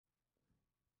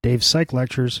Dave's Psych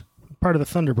Lectures, part of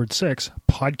the Thunderbird 6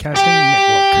 Podcasting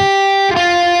Network.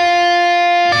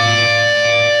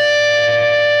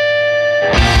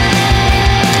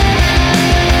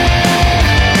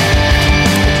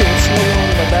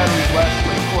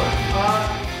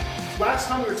 Last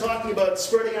time we were talking about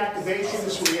spreading activation.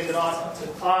 This is where we ended off.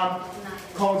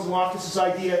 Collins and Loftus's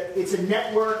idea. It's a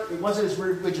network. It wasn't as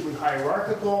rigidly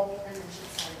hierarchical.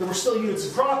 There were still units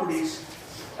and properties,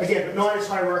 again, but not as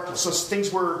hierarchical. So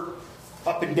things were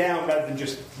up and down rather than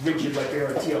just rigid like they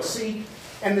are in TLC.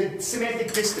 And the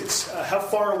semantic distance, how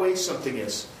far away something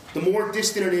is. The more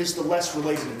distant it is, the less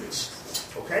related it is.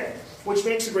 Okay? Which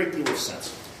makes a great deal of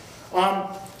sense. And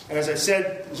as I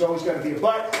said, there's always got to be a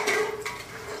but.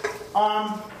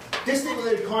 Distant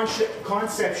related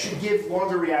concepts should give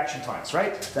longer reaction times,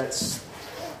 right? That's,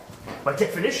 by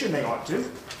definition, they ought to.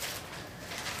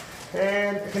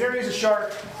 And a canary as a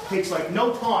shark takes like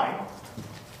no time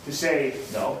to say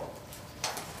no.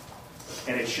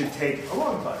 And it should take a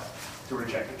long time to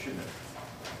reject it, shouldn't it?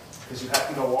 Because you have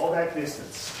to go all that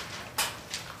distance.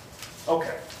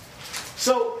 Okay.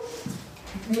 So,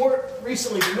 more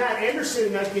recently than that, Anderson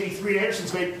in 1983,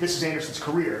 Anderson's made, this is Anderson's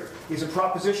career, is a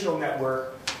propositional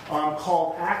network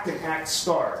called ACT and ACT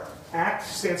star. ACT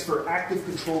stands for active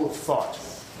control of thought.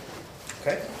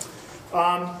 Okay?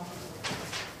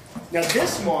 Now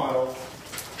this model,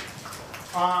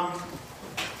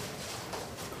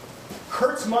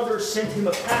 Kurt's mother sent him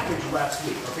a package last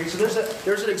week. Okay, so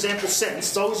there's an example sentence.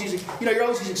 It's always using, you're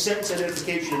always using sentence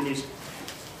identification in these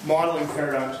modeling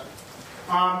paradigms.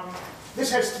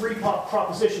 This has three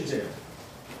propositions in it,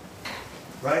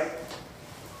 right?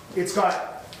 It's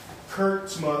got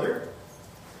Kurt's mother.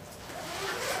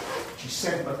 She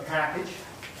sent him a package.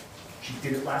 She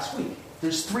did it last week.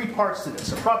 There's three parts to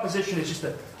this. A proposition is just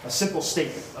a simple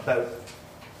statement about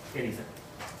anything.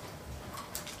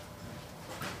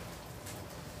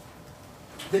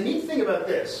 The neat thing about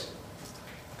this,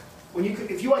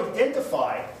 if you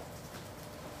identify,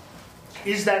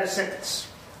 is that a sentence?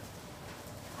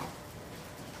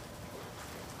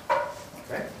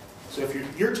 Okay? So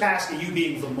if your task of you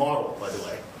being the model, by the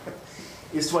way,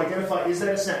 is to identify, is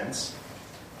that a sentence?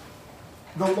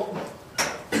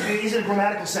 Is it a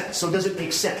grammatical sentence? So does it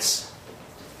make sense?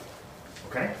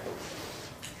 Okay?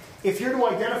 If you're to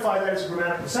identify that as a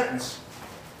grammatical sentence,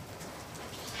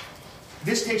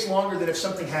 this takes longer than if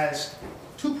something has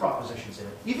two propositions in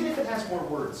it, even if it has more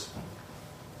words.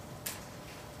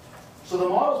 So the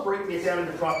model's breaking it down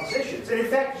into propositions. And in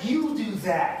fact, you do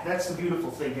that. That's the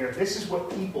beautiful thing here. This is what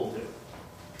people do.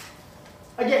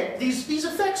 Again, these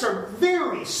effects are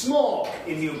very small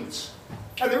in humans.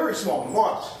 And they're very small in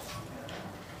models.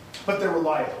 But they're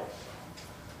reliable.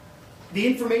 The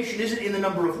information isn't in the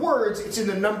number of words, it's in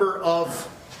the number of,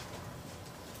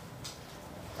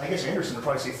 I guess Anderson would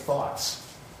probably say thoughts,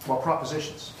 well,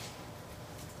 propositions.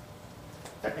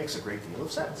 That makes a great deal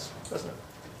of sense, doesn't it?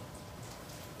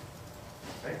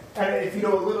 Right? And if you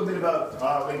know a little bit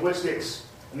about linguistics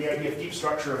and the idea of deep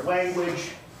structure of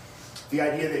language, the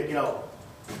idea that,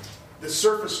 the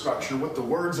surface structure, what the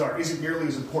words are, isn't nearly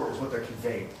as important as what they're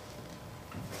conveying.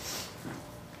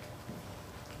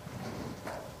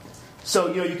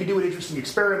 So, you could do an interesting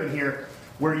experiment here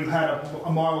where you had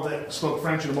a model that spoke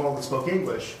French and a model that spoke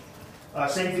English.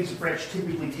 Saying things in French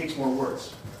typically takes more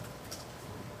words.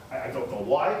 I don't know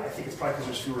why. I think it's probably because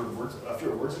there's fewer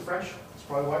words in French. That's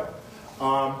probably why.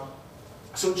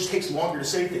 So it just takes longer to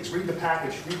say things. Read the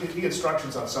package, read the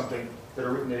instructions on something that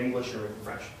are written in English and written in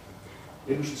French.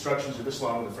 The English instructions are this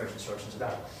long and the French instructions are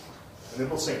that long. And they're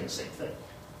both saying the same thing.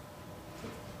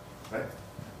 Right?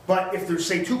 But if there's,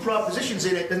 say, two propositions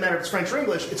in it, doesn't matter if it's French or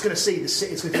English, it's going to say it's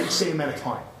going to take the same amount of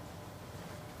time.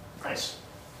 Nice.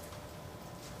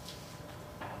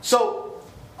 So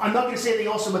I'm not going to say anything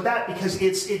else about that because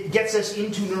it gets us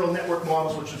into neural network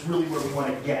models, which is really where we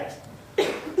want to get.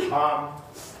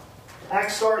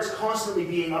 ACT-STAR is constantly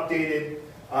being updated.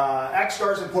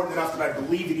 ACT-STAR is important enough that I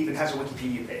believe it even has a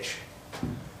Wikipedia page.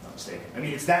 Not mistaken. I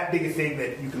mean, it's that big a thing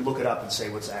that you can look it up and say,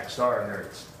 what's ACT-STAR? And there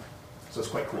it is. So it's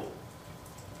quite cool.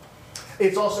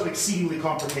 It's also exceedingly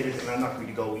complicated, and I'm not going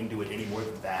to go into it any more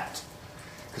than that,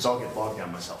 because I'll get bogged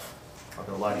down myself. I'm not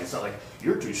going to lie to you. It's not like,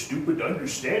 you're too stupid to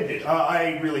understand it.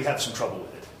 I really have some trouble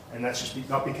with it. And that's just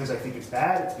not because I think it's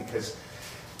bad, it's because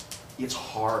it's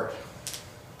hard.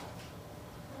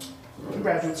 Go to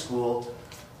graduate school,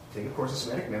 take a course in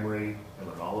semantic memory, and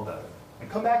learn all about it.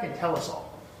 And come back and tell us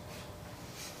all.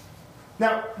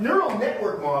 Now, neural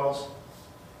network models,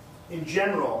 in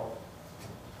general,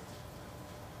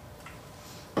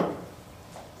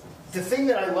 the thing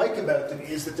that I like about them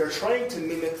is that they're trying to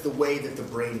mimic the way that the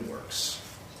brain works.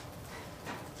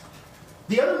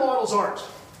 The other models aren't.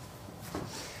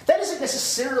 That isn't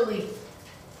necessarily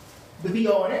the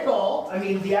be-all and end-all. I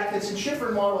mean, the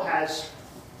Atkinson-Shiffrin model has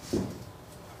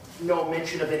no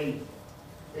mention of anything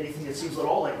that seems at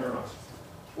all like neurons.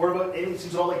 Or about anything that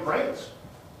seems at all like brains.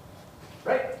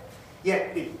 Right? Yeah,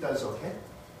 it does, okay.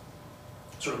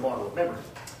 Sort of model of memory.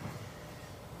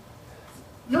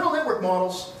 Neural network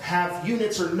models have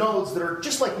units or nodes that are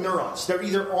just like neurons. They're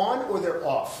either on or they're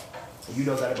off. You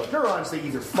know that about neurons. They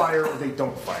either fire or they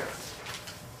don't fire.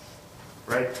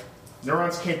 Right?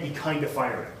 Neurons can't be kind of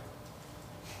firing.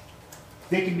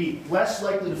 They can be less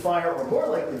likely to fire or more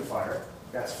likely to fire.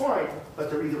 That's fine, but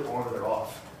they're either on or they're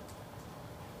off.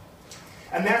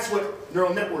 And that's what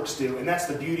neural networks do, and that's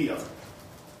the beauty of them.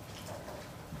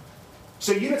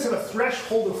 So units have a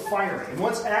threshold of firing, and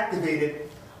once activated,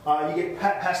 you get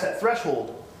past that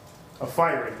threshold of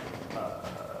firing.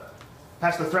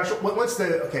 Past the threshold. What's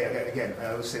the? Okay. Again, I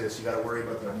always say this: you got to worry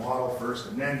about the model first,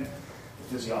 and then the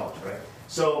physiology, right?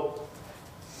 So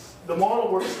the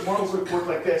models work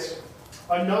like this.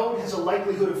 A node has a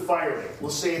likelihood of firing. We'll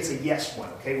say it's a yes one.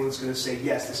 Okay, well, it's going to say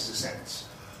yes, this is a sentence,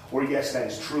 or yes, that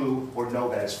is true, or no,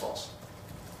 that is false.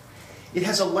 It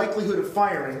has a likelihood of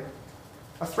firing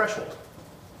a threshold.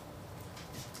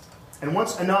 And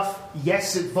once enough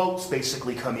yes votes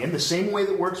basically come in, the same way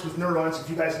that works with neurons, if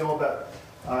you guys know about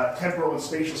temporal and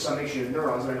spatial summation of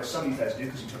neurons, and I know some of you guys do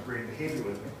because you took graded behavior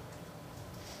with me.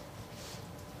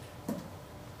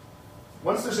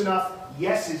 Once there's enough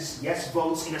yes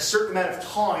votes in a certain amount of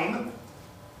time,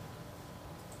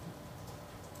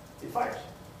 it fires.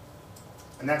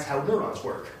 And that's how neurons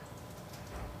work.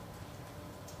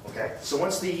 Okay? So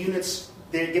once the units,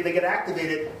 they get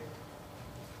activated,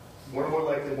 more and more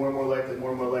likely, more and more likely,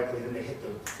 more and more likely, then they hit the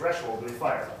threshold and they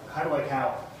fire. Kind of like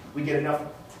how we get enough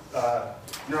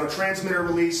neurotransmitter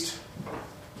released,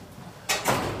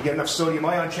 you get enough sodium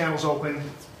ion channels open,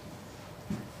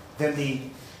 then the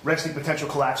resting potential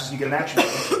collapses and you get an action,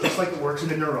 just like it works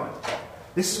in a neuron.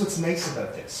 This is what's nice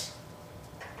about this.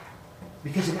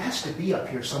 Because it has to be up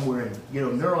here somewhere, and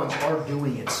neurons are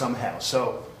doing it somehow.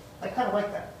 So I kind of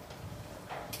like that.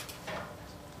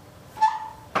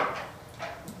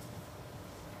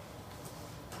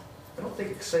 I don't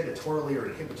think excitatorily or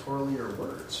inhibitorily are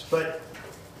words, but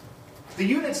the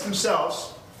units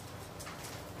themselves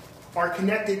are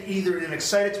connected either in an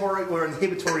excitatory or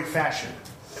inhibitory fashion.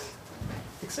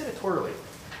 Excitatorily.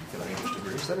 Get an English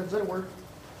degree. Is that a word?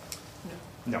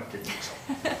 No. No, didn't think so.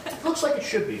 It looks like it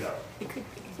should be, though. It could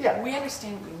be. Yeah. We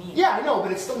understand what you mean. Yeah, I know,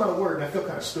 but it's still not a word, and I feel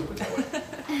kind of stupid that way.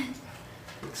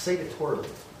 Excitatorily.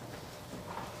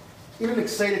 In an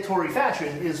excitatory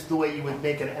fashion is the way you would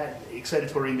make an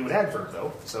excitatory into an adverb,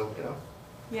 though. So,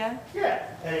 Yeah? Yeah,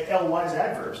 and ly is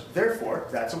adverbs. Therefore,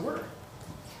 that's a word.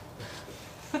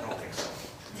 I don't think so.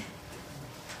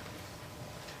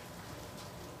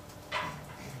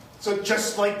 So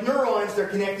just like neurons, they're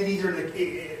connected either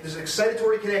there's an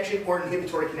excitatory connection or an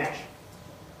inhibitory connection.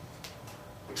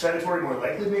 Excitatory more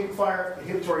likely to make it fire,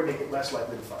 inhibitory make it less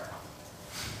likely to fire.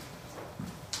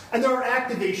 And there are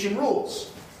activation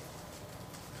rules.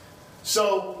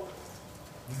 So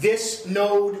this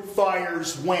node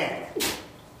fires when.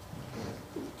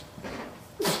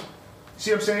 See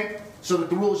what I'm saying? So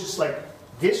that the rule is just like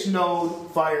this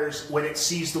node fires when it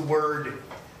sees the word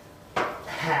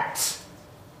hat.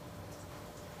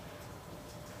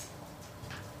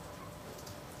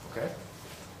 Okay?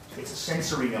 It's a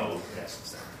sensory node, in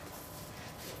essence.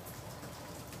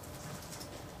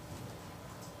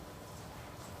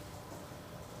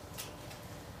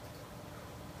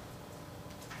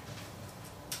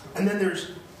 And then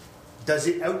there's, does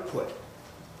it output?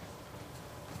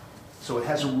 So it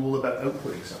has a rule about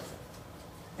outputting something.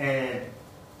 And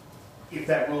if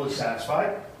that rule is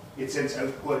satisfied, it sends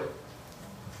output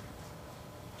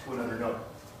to another node.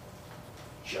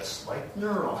 Just like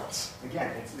neurons.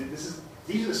 Again,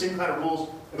 these are the same kind of rules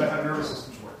about how nervous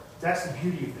systems work. That's the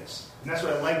beauty of this. And that's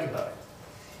what I like about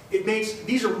it.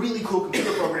 These are really cool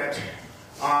computer programs.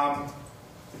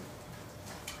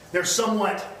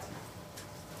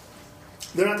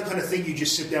 They're not the kind of thing you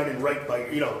just sit down and write by,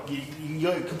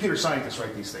 computer scientists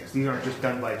write these things. These aren't just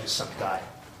done by just some guy.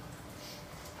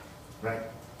 Right?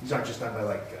 These aren't just done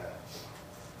by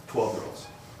 12-year-olds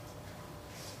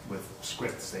with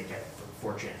scripts they get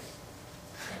from 4chan.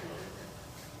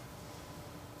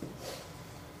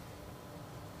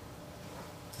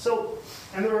 So,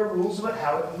 and there are rules about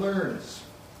how it learns.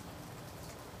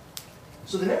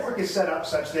 So the network is set up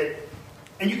such that,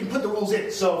 and you can put the rules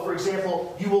in. So, for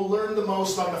example, you will learn the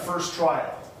most on the first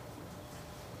trial.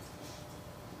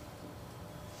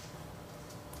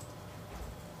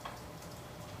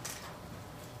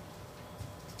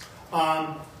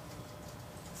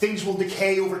 Things will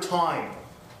decay over time.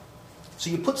 So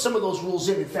you put some of those rules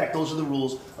in. In fact, those are the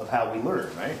rules of how we learn,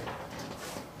 right?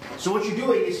 So what you're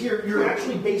doing is you're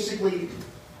actually basically,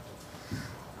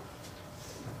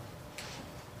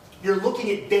 you're looking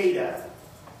at data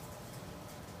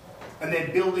and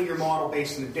then building your model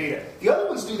based on the data. The other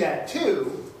ones do that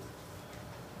too,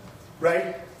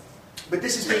 right? But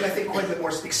this is being, I think, quite a bit more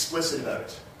explicit about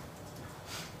it.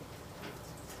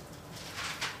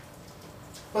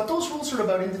 But those rules are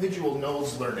about individual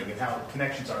nodes learning and how the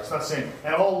connections are. It's not saying,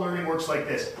 and all learning works like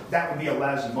this. That would be a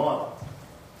lousy model,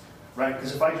 right?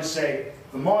 Because if I just say,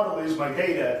 the model is my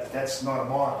data, that's not a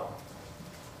model.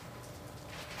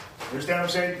 You understand what I'm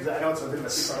saying? Because I know it's a bit of a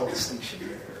subtle distinction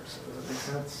here. So does that make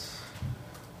sense?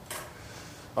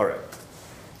 All right.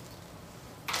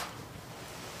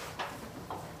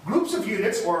 Groups of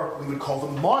units, or we would call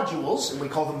them modules, and we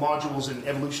call them modules in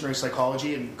evolutionary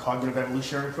psychology and cognitive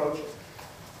evolutionary approach.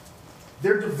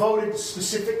 They're devoted to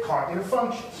specific cognitive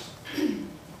functions.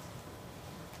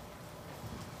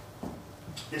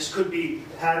 This could be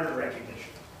pattern recognition.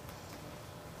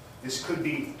 This could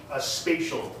be a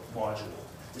spatial module.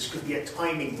 This could be a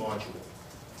timing module.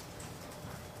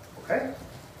 Okay?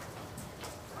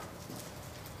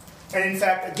 And in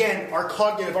fact, again, our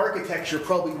cognitive architecture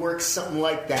probably works something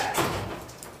like that.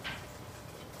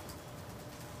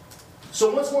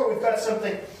 So once more, we've got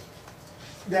something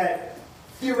that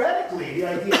theoretically, the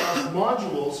idea of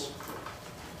modules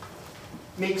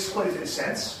makes quite a bit of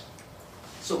sense.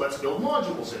 So let's build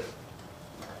modules in.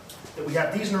 That we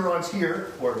have these neurons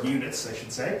here, or units, I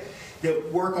should say,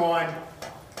 that work on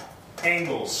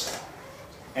angles.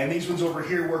 And these ones over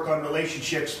here work on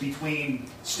relationships between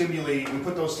stimuli. We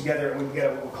put those together and we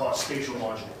get what we call a spatial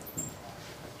module.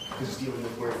 Because it's dealing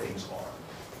with where things are.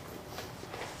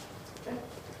 Okay.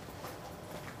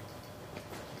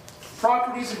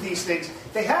 Properties of these things.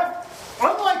 They have,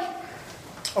 unlike...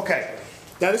 Okay,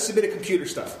 now this is a bit of computer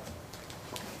stuff.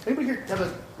 Anybody here have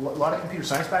a lot of computer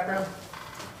science background?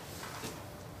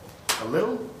 A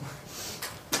little?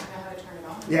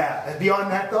 Yeah, and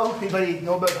beyond that though, anybody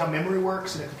know about how memory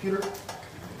works in a computer?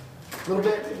 A little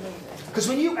bit? Because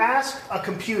when you ask a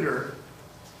computer,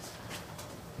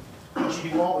 which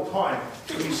you do all the time,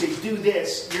 when you say do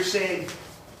this, you're saying,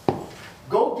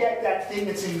 go get that thing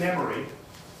that's in memory,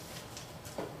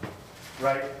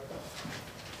 right,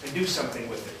 and do something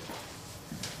with it.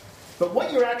 But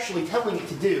what you're actually telling it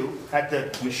to do at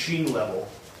the machine level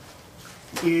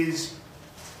is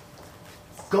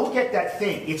go get that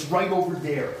thing. It's right over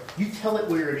there. You tell it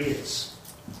where it is.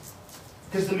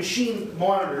 Because the machine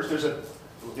monitors,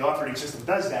 the operating system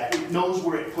does that. It knows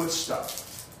where it puts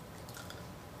stuff.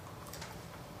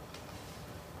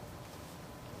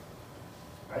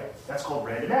 Right? That's called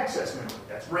random access memory.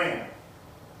 That's RAM.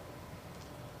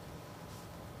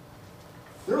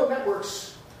 Neural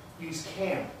networks use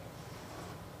CAM,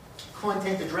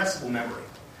 content addressable memory.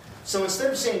 So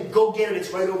instead of saying, go get it,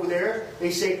 it's right over there,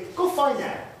 they say, go find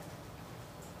that.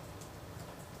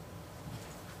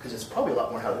 Because it's probably a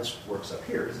lot more how this works up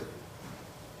here, isn't it?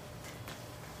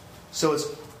 So it's,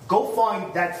 go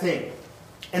find that thing.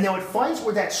 And now it finds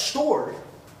where that's stored.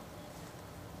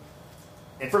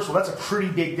 And first of all, that's a pretty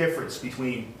big difference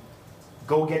between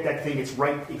go get that thing, it's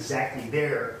right exactly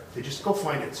there, to just go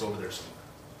find it, it's over there somewhere.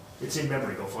 It's in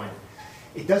memory, go find it.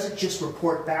 It doesn't just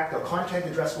report back, though. Content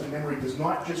addressable memory does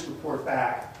not just report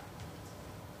back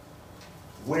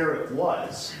where it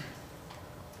was.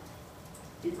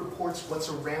 It reports what's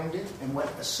around it and what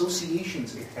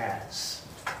associations it has.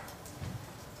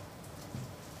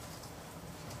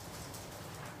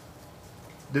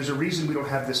 There's a reason we don't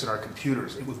have this in our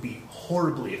computers. It would be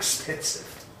horribly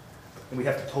expensive. And we'd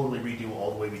have to totally redo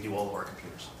all the way we do all of our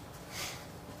computers.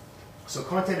 So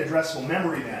content addressable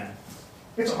memory, then,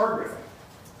 it's a hardware thing.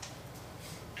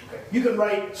 You can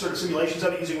write sort of simulations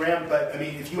of it using RAM, but I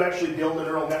mean, if you actually build a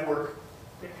neural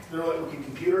networking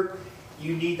computer,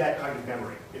 you need that kind of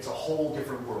memory. It's a whole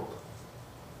different world.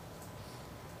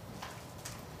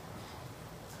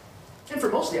 And for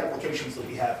most of the applications that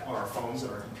we have on our phones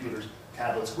and our computers,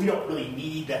 tablets, we don't really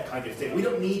need that kind of thing. We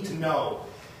don't need to know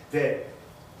that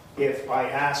if I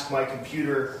ask my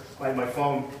computer, my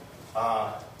phone,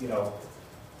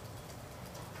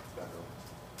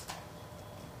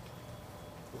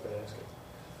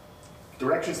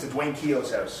 directions to Dwayne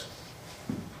Keough's house.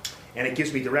 And it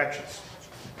gives me directions.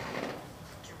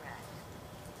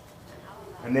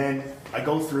 And then I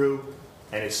go through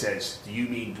and it says, do you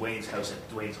mean Dwayne's house at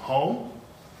Dwayne's home?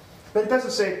 But it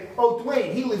doesn't say, oh,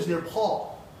 Dwayne, he lives near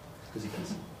Paul. Because he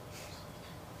doesn't.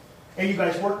 And you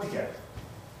guys work together.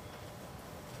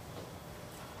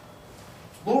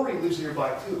 Lori lives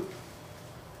nearby too.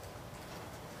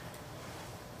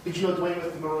 Did you know Dwayne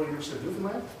went to Memorial University of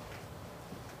Newfoundland?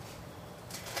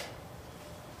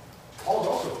 Paul's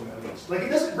also from that place. Like, it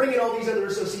doesn't bring in all these other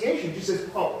associations. It just says,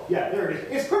 oh, yeah, there it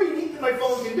is. It's pretty neat that my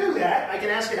phone can do that. I can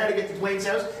ask it how to get to Dwayne's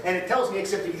house, and it tells me,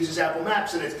 except it uses Apple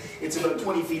Maps, and it's about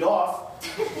 20 feet off.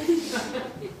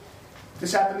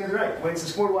 This happened the other night. Dwayne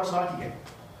says, come over to watch the hockey game.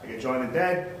 I get John in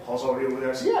bed. Paul's already over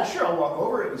there. I said, yeah, sure, I'll walk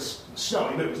over. It was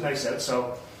snowing, but it was nice out,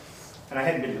 so... And I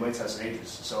hadn't been to Dwayne's house in ages,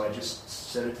 so I just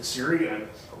set it to Siri, and I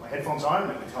put my headphones on,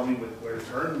 and it would tell me where to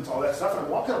turn and all that stuff, and I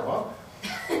walked out along.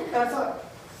 And I thought,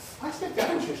 why stepped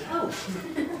down to his house?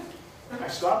 And I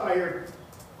stopped, and I heard,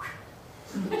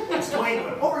 it's Dwayne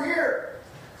went, over here.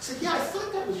 I said, yeah, I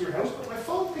thought that was your house, but my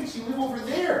phone thinks you live over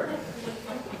there.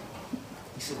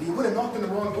 He said, well, you would have knocked on the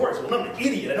wrong door. I said, well, I'm an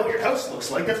idiot. I know what your house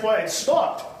looks like. That's why I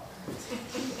stopped.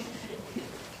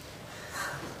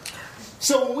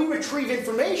 So when we retrieve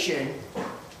information,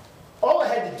 all I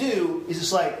had to do is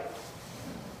just like,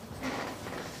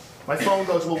 my phone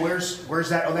goes, well, where's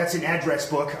that? Oh, that's an address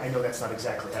book. I know that's not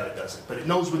exactly how it does it, but it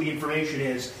knows where the information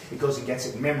is. It goes and gets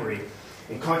it in memory.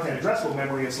 In content addressable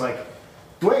memory, it's like,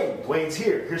 Dwayne's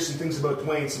here. Here's some things about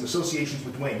Dwayne, some associations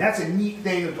with Dwayne. That's a neat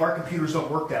thing. Our computers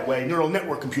don't work that way. Neural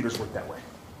network computers work that way.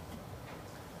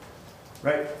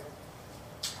 Right?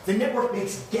 The network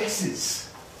makes guesses.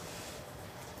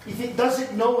 If it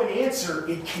doesn't know an answer,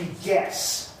 it can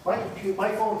guess.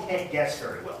 My phone can't guess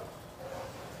very well.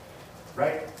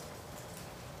 Right?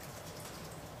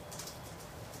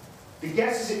 The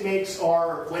guesses it makes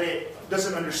are when it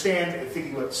doesn't understand,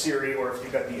 thinking about Siri, or if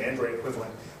you've got the Android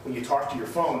equivalent, when you talk to your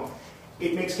phone,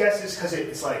 it makes guesses because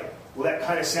it's like, well, that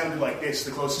kind of sounded like this.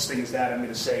 The closest thing is that. I'm going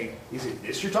to say, is it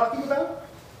this you're talking about?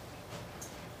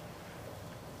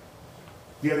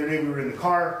 The other day we were in the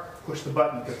car, pushed the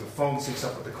button because the phone syncs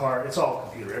up with the car. It's all a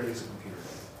computer. Everything's a computer.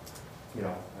 You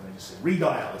know, and I just said,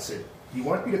 redial. It said, do you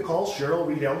want me to call Cheryl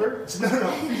Reed Elder? I said,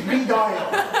 no, redial.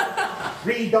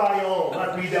 Redial,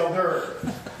 not Reed Elder.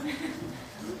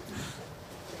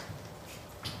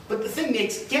 But the thing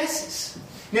makes guesses.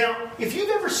 Now, if you've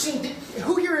ever seen,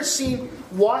 who here has seen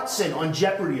Watson on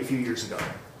Jeopardy a few years ago?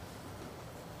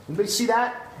 Anybody see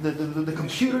that? The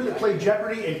computer that played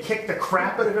Jeopardy and kicked the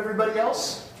crap out of everybody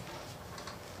else?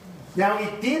 Now,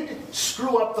 it did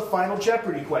screw up the final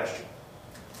Jeopardy question.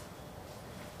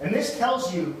 And this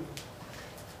tells you,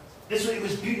 it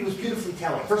was beautifully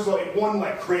telling. First of all, it won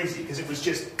like crazy because it was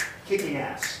just kicking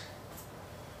ass.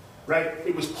 Right?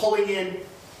 It was pulling in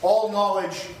all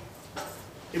knowledge.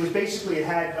 It was basically, it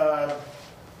had,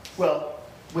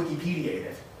 Wikipedia in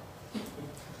it.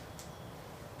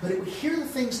 But it would hear the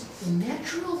things in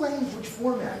natural language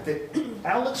format that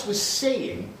Alex was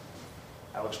saying,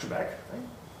 Alex Trebek, right?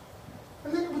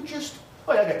 And then it would just,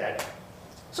 oh yeah, I got that.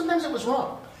 Sometimes it was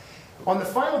wrong. On the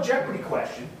final Jeopardy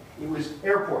question, it was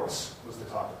airports was the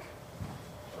topic.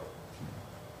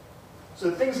 So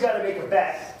the thing's got to make a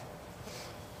bet.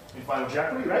 In Final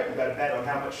Jeopardy, right? You've got to bet on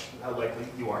how likely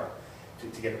you are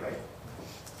to get it right.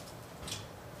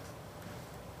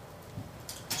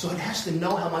 So it has to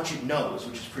know how much it knows,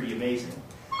 which is pretty amazing.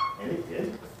 And it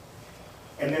did.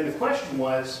 And then the question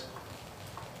was,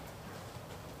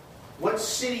 what American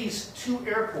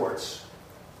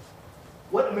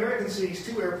cities'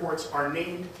 two airports are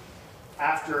named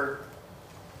after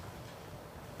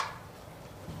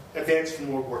events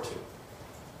from World War II?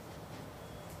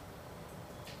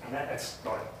 And that's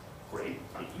not great,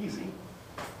 not easy.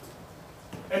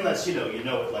 Unless, you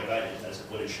know it like I did, as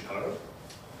what is Chicago?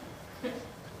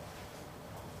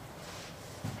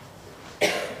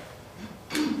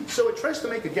 So it tries to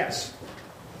make a guess.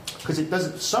 Because for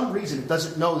some reason, it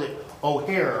doesn't know that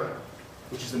O'Hare,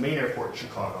 which is the main airport in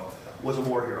Chicago, was a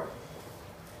war hero.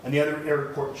 And the other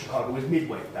airport in Chicago was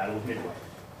Midway, Battle of Midway.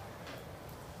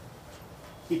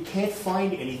 It can't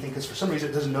find anything because for some reason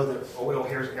it doesn't know that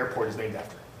O'Hare's airport is named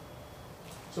after it.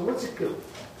 So what's it do?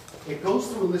 It goes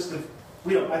through a list of,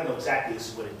 I don't know exactly this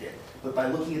is what it did, but by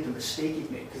looking at the mistake it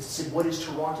made, because it said, what is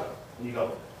Toronto? And you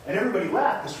go, and everybody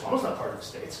laughed because Toronto's not part of the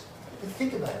States. But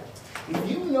think about it. If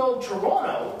you know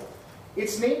Toronto,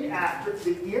 it's named after,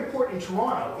 the airport in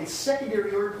Toronto, its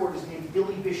secondary airport is named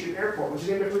Billy Bishop Airport, which is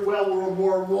named after, World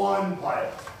War I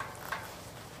pilot.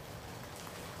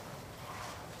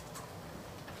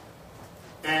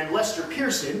 And Lester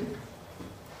Pearson,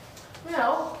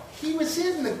 he was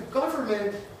in the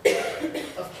government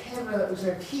of Canada that was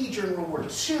NT during World War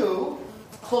II.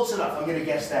 Close enough, I'm going to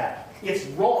guess that. It's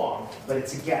wrong, but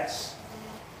it's a guess.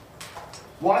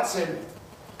 Watson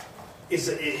is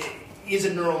a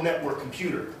neural network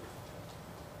computer.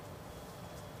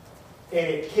 and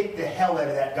it kicked the hell out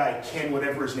of that guy, Ken,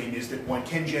 whatever his name is,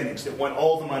 Ken Jennings, that won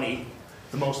all the money,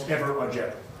 the most ever on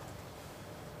Jeopardy.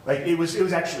 Like, it was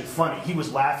actually funny. He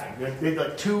was laughing. They had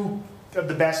like two of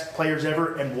the best players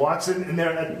ever, and Watson, and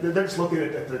they're just looking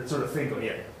at the sort of thing going,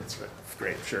 yeah, that's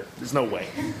great, sure. There's no way.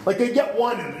 Like, they'd get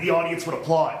one, and the audience would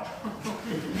applaud.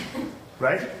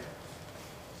 Right?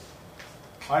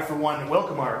 I, for one,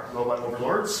 welcome our robot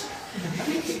overlords.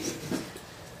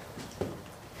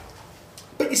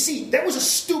 But you see, that was a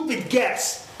stupid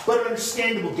guess, but an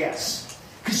understandable guess.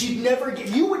 Because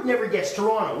you would never guess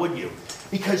Toronto, would you?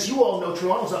 Because you all know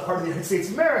Toronto's not part of the United States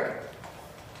of America.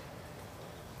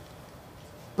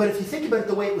 But if you think about it,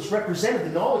 the way it was represented,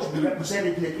 the knowledge would be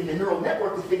represented in the neural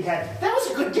network that they had, that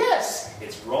was a good guess.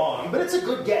 It's wrong, but it's a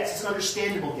good guess. It's an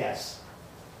understandable guess.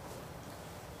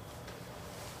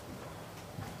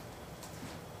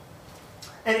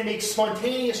 And it makes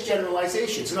spontaneous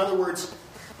generalizations. In other words,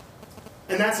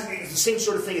 and that's the same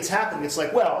sort of thing that's happening. It's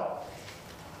like, well,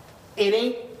 it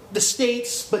ain't the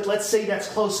States, but let's say that's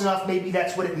close enough. Maybe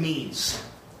that's what it means.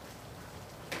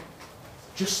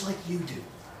 Just like you do.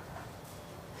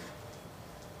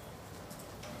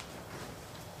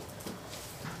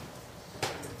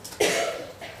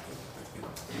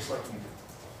 Just like you do.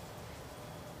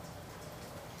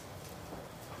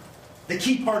 The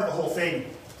key part of the whole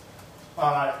thing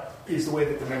is the way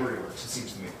that the memory works, it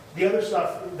seems to me. The other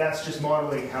stuff, that's just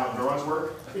modeling how neurons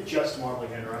work. It's just modeling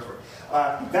how neurons work.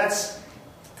 That's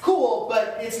cool,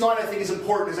 but it's not, I think, as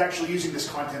important as actually using this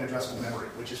content addressable memory,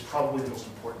 which is probably the most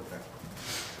important thing.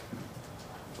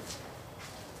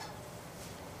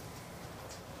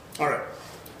 All right.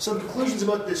 Some conclusions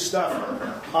about this stuff.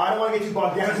 I don't want to get too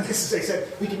bogged down in this. As I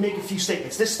said, we can make a few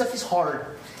statements. This stuff is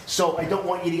hard, so I don't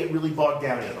want you to get really bogged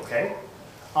down in it, okay?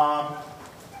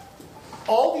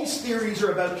 All these theories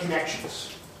are about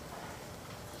connections.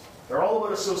 They're all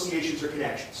about associations or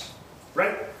connections,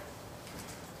 right?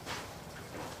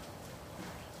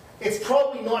 It's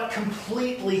probably not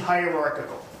completely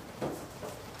hierarchical.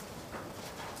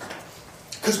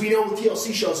 Because we know the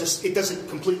TLC shows us it doesn't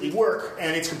completely work,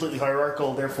 and it's completely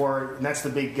hierarchical, therefore, and that's the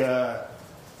big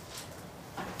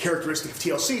characteristic of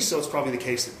TLC, so it's probably the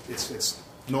case that it's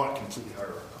not completely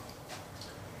hierarchical.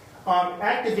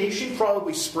 Activation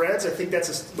probably spreads. I think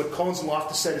that's what Collins and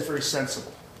Loftus said is very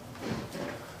sensible.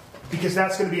 Because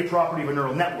that's going to be a property of a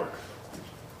neural network.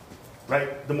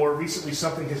 Right? The more recently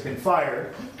something has been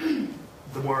fired,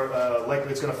 the more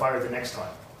likely it's going to fire the next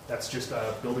time. That's just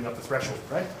building up the threshold,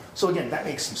 right? So again, that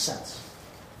makes some sense.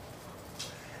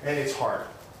 And it's hard.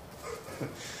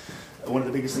 One of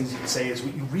the biggest things you can say is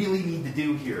what you really need to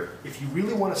do here, if you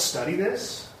really want to study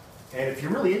this, and if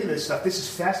you're really into this stuff, this is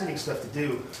fascinating stuff to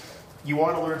do, you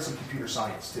want to learn some computer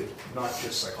science too, not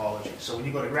just psychology. So when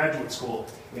you go to graduate school,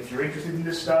 if you're interested in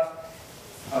this stuff,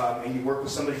 and you work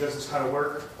with somebody who does this kind of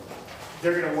work,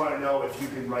 they're going to want to know if you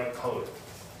can write code.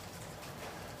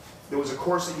 There was a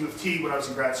course at U of T when I was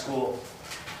in grad school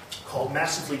called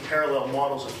Massively Parallel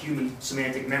Models of Human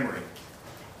Semantic Memory.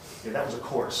 Yeah, that was a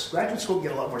course. Graduate school can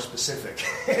get a lot more specific.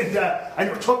 And I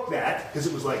never took that because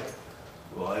it was like,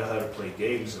 well, I know how to play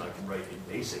games and I can write in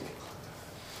BASIC.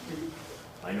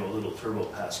 I know a little Turbo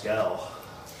Pascal.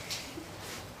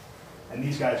 And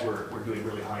these guys were doing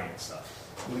really high-end stuff.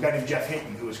 We got named Jeff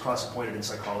Hinton, who was cross-appointed in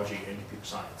psychology and computer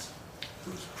science.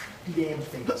 Who was pretty damn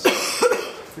famous.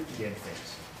 Pretty damn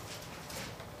famous.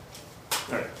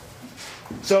 All right.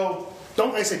 So,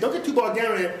 like I said, don't get too bogged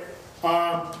down in it.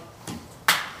 But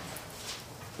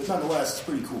nonetheless, it's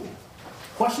pretty cool.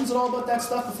 Questions at all about that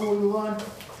stuff before we move on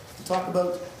to talk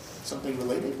about something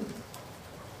related?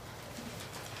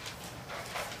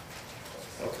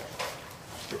 Okay.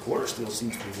 Recorder still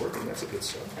seems to be working. That's a good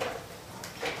sign.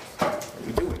 What are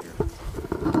we doing here?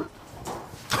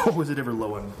 Oh, was it ever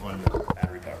low on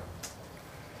battery power?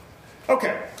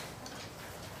 Okay.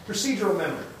 Procedural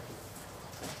memory.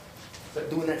 Is that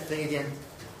doing that thing again?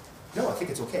 No, I think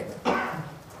it's okay.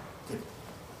 Good.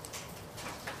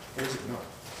 Or is it not?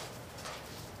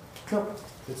 No,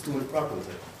 it's doing it properly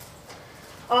then.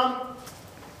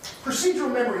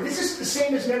 Procedural memory. This is the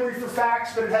same as memory for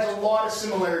facts, but it has a lot of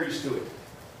similarities to it.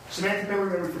 Semantic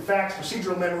memory, memory for facts.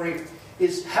 Procedural memory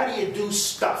is how do you do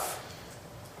stuff?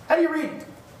 How do you read?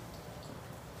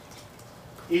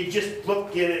 You just look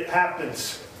at it, it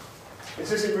happens.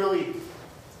 This isn't really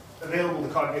available to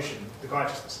cognition, to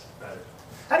consciousness.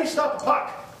 How do you stop a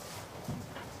puck?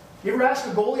 You ever ask a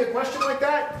goalie a question like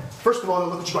that? First of all, they'll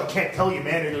look at you, I can't tell you,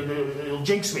 man, it'll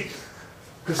jinx me.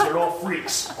 Because they're all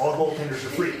freaks. All goaltenders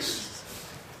are freaks.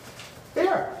 They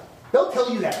are. They'll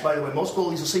tell you that, by the way. Most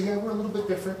goalies will say, yeah, we're a little bit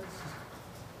different.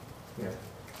 Yeah.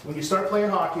 When you start playing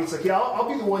hockey, it's like, yeah, I'll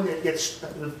be the one that gets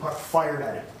the puck fired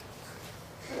at it.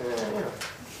 You know.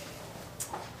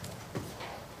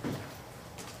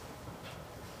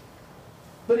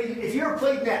 But if you ever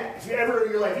played net, if you ever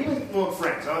in your life, even among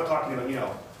friends, I'm not talking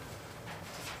about,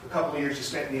 a couple of years you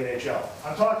spent in the NHL.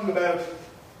 I'm talking about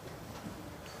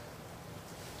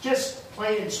just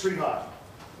playing street hockey.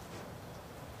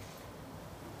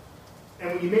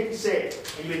 And when you make a save,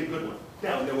 and you make a good one,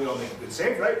 now we all make a good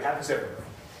save, right? It happens everywhere.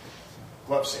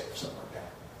 Glove save or something like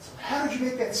that. So how did you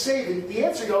make that save? And the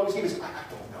answer you always give is, I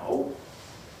don't know.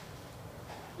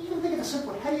 You can think of a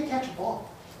simple one. How do you catch a ball?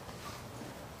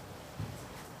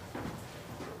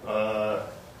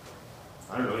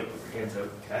 I don't know. You put your hands out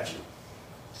and catch it.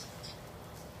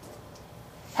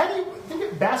 How do you think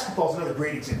of basketball is another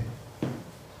great example?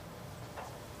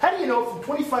 How do you know from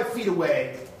 25 feet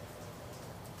away,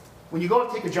 when you go out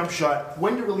to take a jump shot,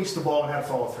 when to release the ball and how to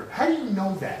follow through? How do you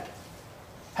know that?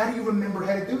 How do you remember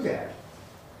how to do that?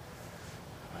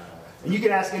 And you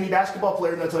can ask any basketball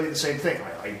player and they'll tell you the same thing.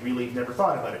 I really never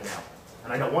thought about it now.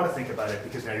 And I don't want to think about it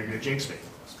because now you're going to jinx me.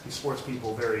 These sports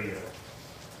people are very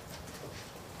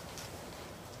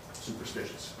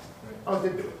superstitious. Oh, they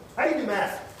do it. How do you do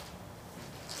math?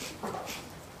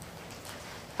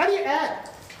 How do you add?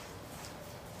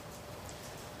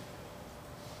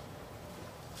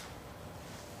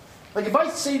 Like if I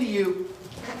say to you,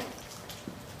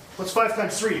 what's 5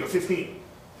 times 3? You go 15.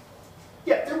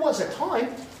 Yeah, there was a time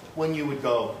when you would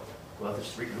go, well,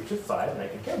 there's 3 roots of 5 and I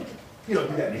can count them. You don't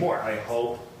do that anymore, I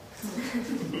hope.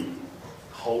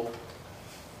 Hope.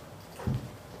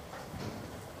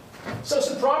 So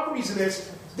some properties of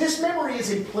this. This memory is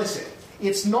implicit.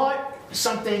 It's not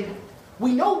something,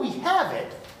 we know we have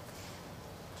it,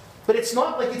 but it's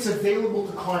not like it's available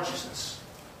to consciousness.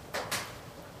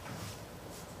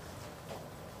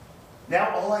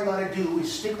 Now all I got to do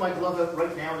is stick my glove out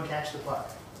right now and catch the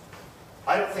puck.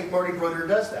 I don't think Marty Brodeur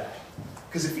does that.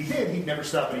 Because if he did, he'd never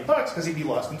stop any pucks because he'd be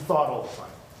lost in thought all the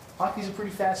time. Hockey's a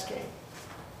pretty fast game.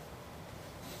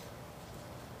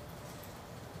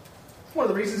 One of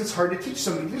the reasons it's hard to teach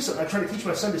somebody to do something. I'm trying to teach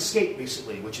my son to skate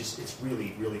recently, which is it's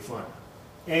really, really fun.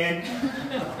 And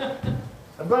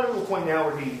I've got to a point now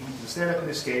where he can stand up on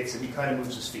his skates and he kind of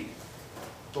moves his feet.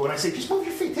 But when I say, just move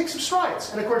your feet, take some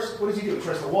strides. And of course, what does he do? He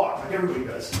tries to walk, like everybody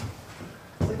does.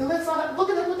 It's like, no, that's not, look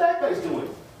at what that guy's doing.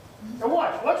 Now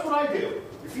watch what I do.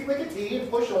 Your feet like a T and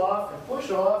push off, and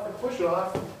push off, and push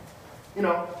off.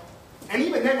 And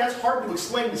even then, that's hard to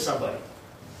explain to somebody.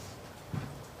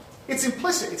 It's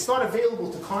implicit. It's not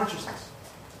available to consciousness.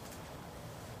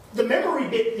 The memory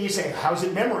bit, you say, how's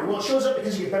it memory? Well, it shows up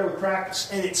because you get better with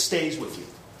practice, and it stays with you.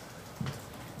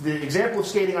 The example of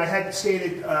skating, I hadn't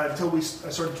skated until I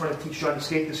started trying to teach John to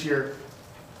skate this year.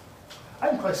 I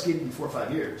hadn't probably skated in 4 or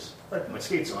 5 years. I put my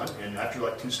skates on, and after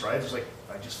 2 strides,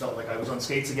 I just felt like I was on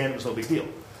skates again. It was no big deal.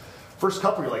 First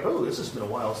couple, you're like, oh, this has been a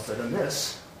while since I've done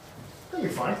this. Then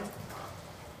you're fine.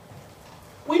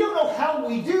 We don't know how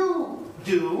we do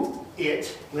it,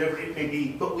 whatever it may be,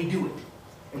 but we do it.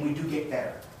 And we do get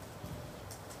better.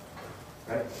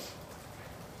 Right?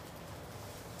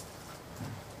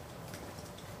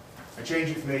 I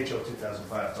changed it from NHL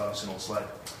 2005. It's obviously an old slide.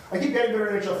 I keep getting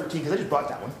better at NHL 13 because I just bought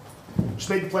that one. Just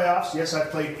made the playoffs. Yes,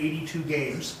 I've played 82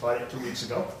 games. Bought it 2 weeks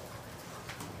ago.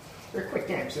 They're quick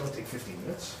games. They only take 15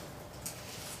 minutes.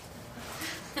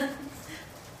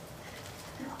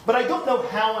 But I don't know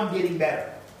how I'm getting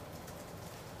better.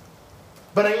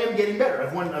 But I am getting better.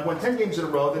 I've won 10 games in a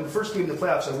row. Then the first game in the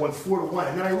playoffs, I won 4-1.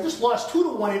 And then I just lost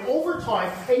 2-1 in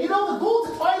overtime. And the goal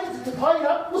to tie it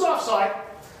up was offside.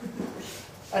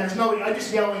 And there's nobody, I'm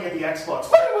just yelling at the Xbox,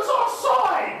 but it was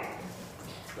offside!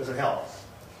 Doesn't help.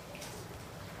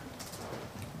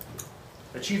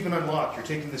 Achievement unlocked. You're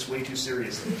taking this way too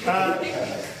seriously. But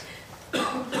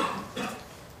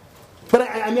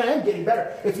I am getting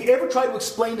better. If you ever try to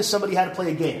explain to somebody how to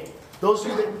play a game, those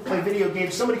of you that play video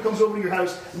games, somebody comes over to your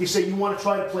house and you say, you want to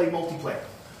try to play multiplayer.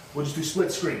 We'll just do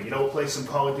split screen. We'll play some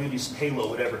Call of Duty, some Halo,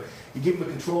 whatever. You give him a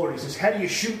controller and he says, how do you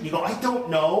shoot? And you go, I don't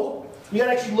know. You got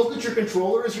to actually look at your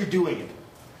controller as you're doing it.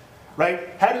 Right?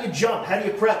 How do you jump? How do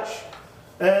you crouch?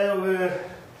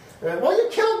 Well, you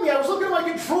killed me. I was looking at my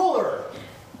controller.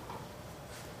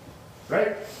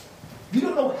 Right? You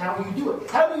don't know how you do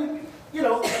it. How do you,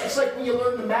 it's like when you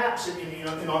learn the maps in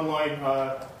online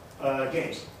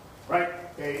games. Right?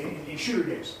 In shooter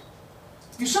games.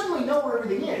 You suddenly know where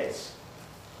everything is.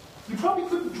 You probably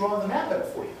couldn't draw the map out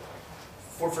for you.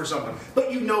 Or for someone.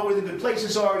 But you know where the good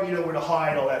places are, you know where to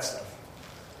hide, all that stuff.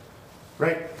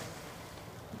 Right?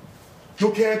 Go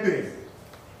camping.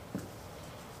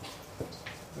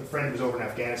 A friend was over in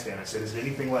Afghanistan. I said, is it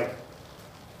anything like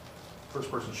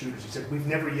first-person shooters. He said, we've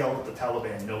never yelled at the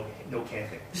Taliban, no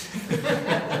camping.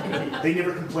 They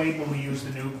never complained when we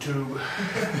used the noob tube.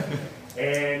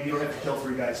 And you don't have to kill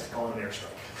 3 guys to call an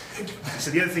airstrike.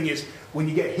 So the other thing is, when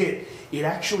you get hit, it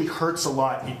actually hurts a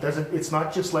lot. It's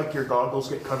not just like your goggles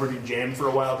get covered in jam for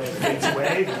a while, then it fades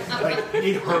away. Like,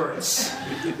 it hurts.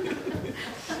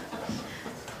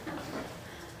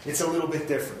 It's a little bit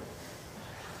different.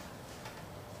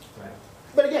 Right.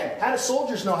 But again, how do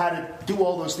soldiers know how to do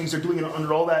all those things? They're doing it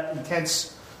under all that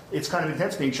intense, it's kind of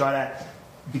intense being shot at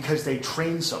because they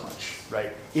train so much,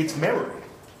 right? It's memory.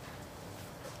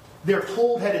 They're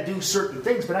told how to do certain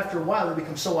things, but after a while they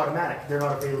become so automatic, they're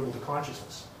not available to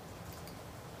consciousness.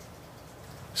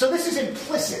 So this is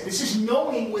implicit. This is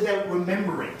knowing without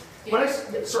remembering.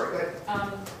 Sorry, go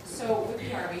ahead. So with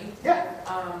the Army,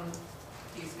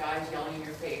 these guys yelling in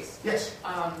your face, yes,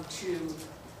 to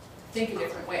think a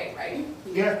different way, right?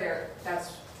 Yeah.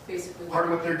 That's basically part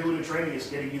of what they're doing in training is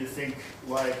getting you to think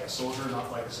like a soldier,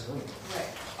 not like a civilian. Right.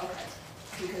 Okay.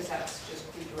 Because that's just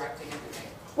redirecting everything.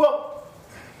 Well,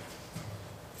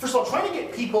 first of all, trying to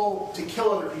get people to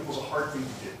kill other people is a hard thing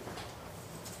to do.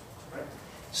 Right?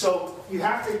 So you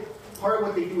have to, part of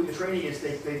what they do in the training is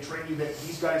they train you that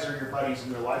these guys are your buddies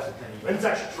and their lives depend on you. And it's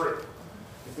actually true.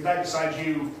 If the guy beside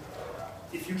you,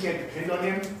 if you can't depend on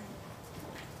him,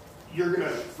 you're going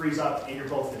to freeze up and you're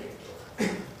both going to get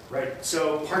killed. Right?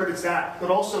 So part of it's that.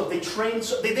 But also they train,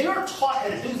 so they aren't taught how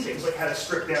to do things like how to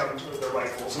strip down their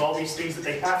rifles and all these things that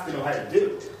they have to know how to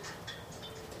do.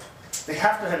 They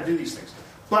have to know how to do these things.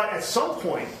 But at some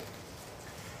point,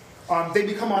 they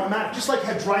become automatic. Just like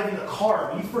how driving a car.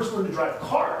 When you first learned to drive a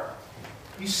car,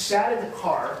 you sat in the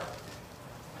car,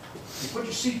 you put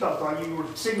your seatbelt on, you were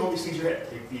saying all these things in your head.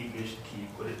 Take the ignition key,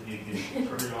 put it in the ignition,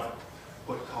 turn it on,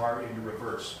 put car into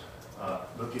reverse,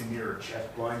 look in mirror,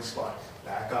 check blind spot,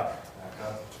 back up,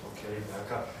 okay,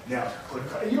 back up. Now,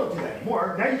 you don't do that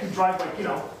anymore. Now you can drive like,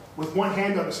 with one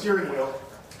hand on the steering wheel,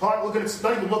 not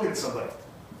even looking at somebody.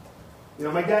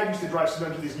 My dad used to drive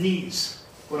sometimes with his knees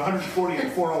with 140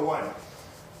 and 401.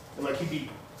 And like he'd be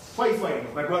play fighting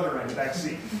with my brother in the back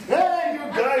seat. Hey,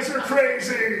 you guys are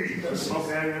crazy! Smoke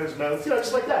out in his mouth.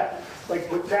 Just like that. Like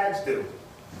what dads do.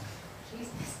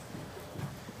 Jesus.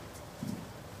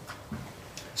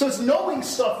 So it's knowing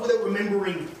stuff without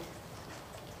remembering.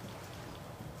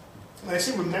 When I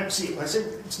say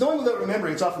it's knowing without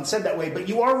remembering, it's often said that way, but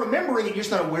you are remembering it, you're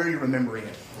just not aware you're remembering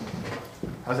it.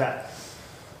 How's that?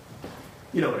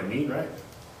 You know what I mean, right?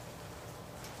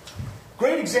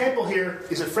 Great example here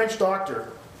is a French doctor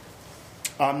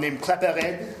named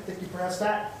Claparède, I think you pronounce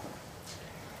that.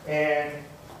 And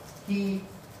he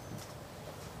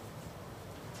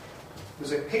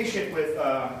was a patient with,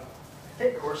 I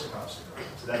think, Korsakoff syndrome.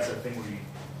 So that's a thing where you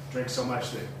drink so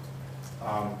much that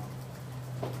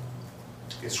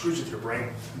it screws with your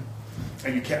brain,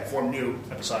 and you can't form new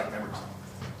episodic memories.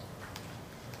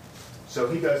 So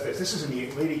he does this. This is in the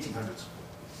late 1800s.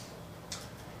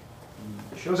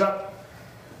 He shows up.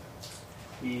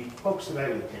 He pokes the guy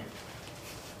with a pin.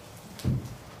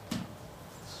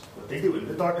 That's what they do.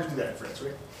 The doctors do that in France,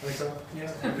 right? I think so.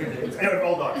 Yeah. I know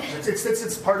all doctors.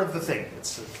 It's part of the thing.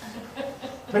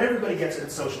 But everybody gets it.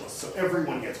 It's socialist, so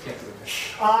everyone gets poked with a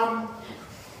pin.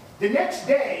 The next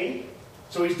day,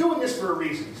 so he's doing this for a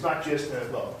reason. He's not just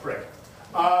a prick.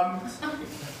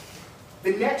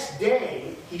 The next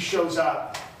day, he shows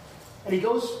up, and he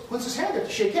puts his hand up to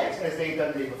shake hands, as they had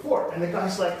done the day before. And the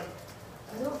guy's like,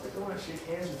 I don't think I want to shake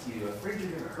hands with you. I'm afraid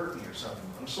you're going to hurt me or something.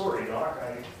 I'm sorry, Doc.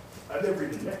 I've never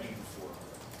even met you before.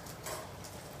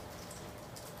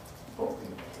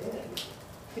 Poking my head with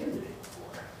a pin the day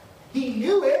before. He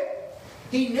knew it.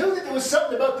 He knew that there was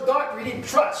something about the doctor he didn't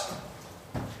trust.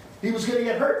 He was going to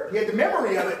get hurt. He had the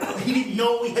memory of it. He didn't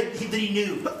know that he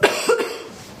knew.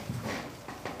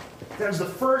 That was the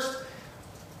first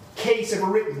case ever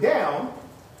written down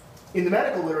in the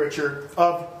medical literature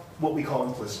of what we call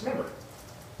implicit memory.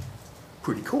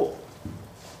 Pretty cool.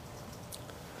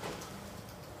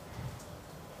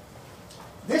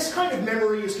 This kind of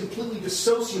memory is completely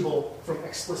dissociable from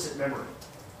explicit memory.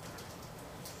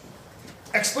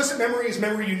 Explicit memory is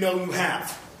memory you know you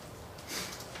have.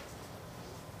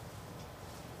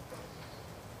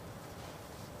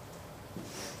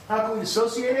 How can we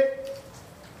dissociate it?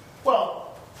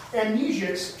 Well,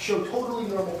 amnesics show totally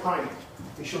normal priming.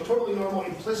 They show totally normal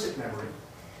implicit memory,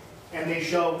 and they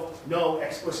show no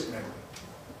explicit memory.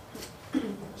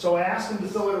 So I asked them to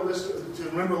fill out to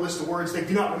remember a list of words. They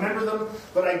do not remember them,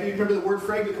 but I do remember the word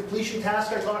fragment completion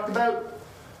task I talked about.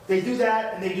 They do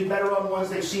that, and they do better on ones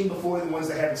they've seen before than ones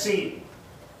they haven't seen.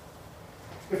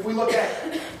 If we look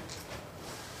at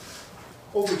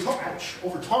over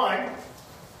time,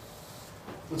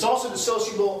 It's also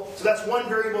dissociable. So that's one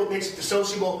variable that makes it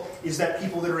dissociable, is that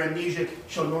people that are amnesic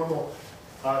show normal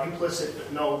implicit,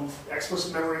 but no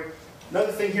explicit memory.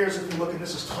 Another thing here is if you look, and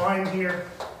this is time here,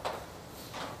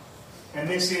 and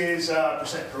this is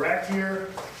percent correct here.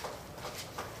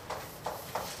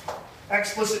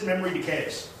 Explicit memory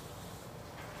decays.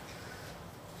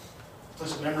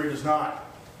 Implicit memory does not.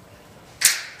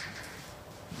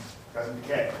 Doesn't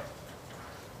decay.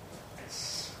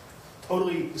 It's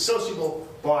totally dissociable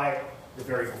by the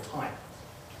variable time.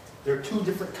 There are two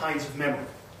different kinds of memory.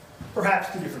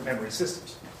 Perhaps two different memory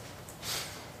systems.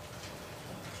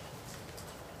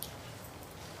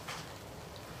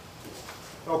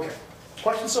 Okay.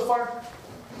 Questions so far?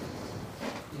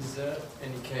 Is there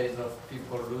any case of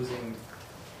people losing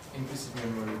implicit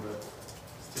memory but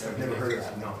still I've never heard of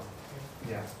that, no.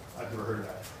 Yeah, I've never heard of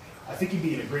that. I think you'd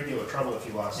be in a great deal of trouble if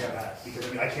you lost that,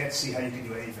 because I can't see how you can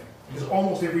do anything. Because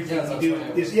almost everything we do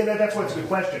is, that's why it's a good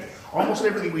question. Almost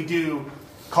everything we do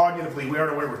cognitively, we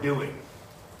aren't aware we're doing.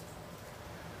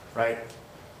 Right?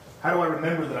 How do I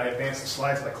remember that I advance the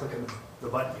slides by clicking the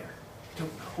button here? I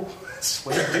don't know. That's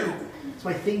what I do. It's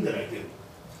my thing that I do.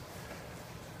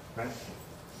 Right?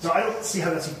 So I don't see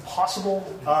how that's even possible.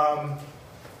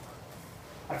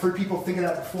 I've heard people think of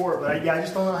that before, but I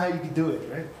just don't know how you could do it,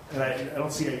 right? And I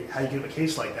don't see how you could have a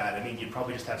case like that. I mean, you'd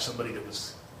probably just have somebody that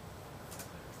was...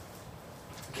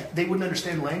 They wouldn't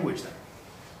understand language then.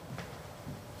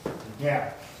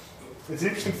 Yeah. It's an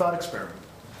interesting thought experiment.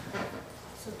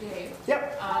 So Dave,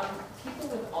 Yep. people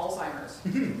with Alzheimer's,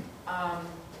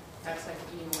 that's like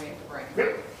eating away at the brain.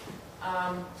 Yep.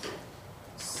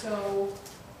 So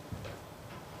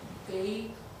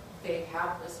they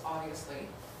have this obviously,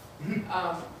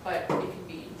 but it can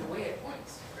be eaten away at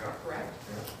points, correct?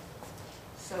 Yeah.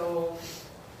 So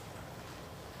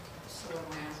what am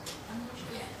I asking? I'm not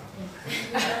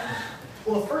sure.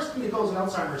 Well, the first thing that goes in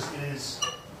Alzheimer's is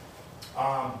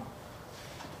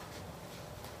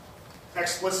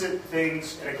explicit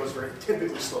things, and it goes very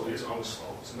typically slowly. It's always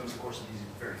slow. Sometimes, of course,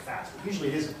 it's very fast, but usually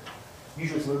it isn't.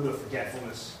 Usually it's a little bit of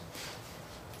forgetfulness.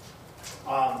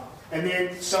 And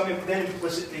then then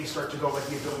implicit things start to go, like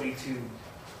the ability to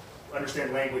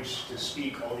understand language, to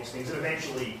speak, all these things, and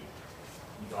eventually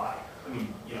you die. I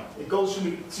mean, it goes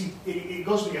from it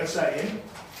goes from the outside in,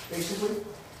 basically.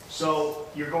 So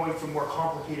you're going from more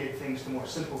complicated things to more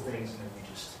simple things, and then you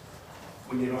just,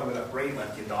 when you don't have enough brain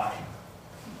left, you die.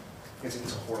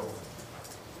 It's horrible.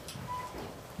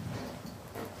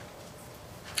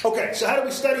 Okay, so how do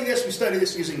we study this? We study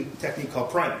this using a technique called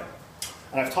priming.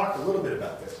 And I've talked a little bit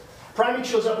about this. Priming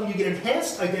shows up when you get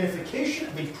enhanced identification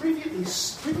of a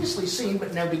previously seen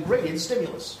but now degraded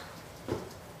stimulus.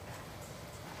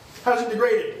 How's it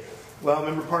degraded? Well,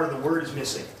 remember, part of the word is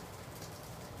missing.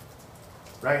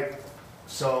 Right?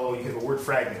 So you have a word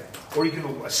fragment. Or you can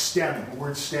have a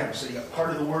word stem. So you got part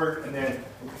of the word, and then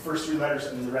the first three letters,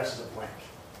 and then the rest is a blank.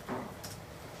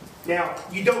 Now,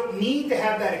 you don't need to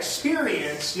have that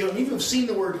experience. You don't need to have seen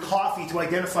the word coffee to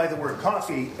identify the word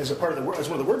coffee as a part of the word, as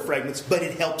one of the word fragments, but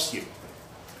it helps you.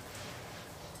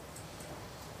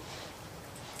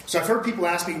 So I've heard people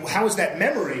ask me, well, how is that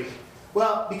memory?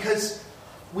 Well, because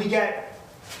we get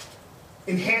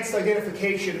enhanced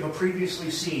identification of a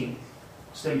previously seen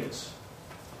stimulus.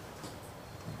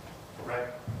 Right?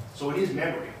 So it is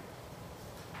memory.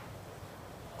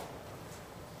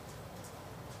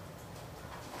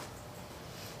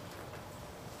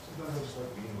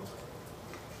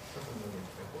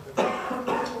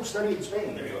 Study in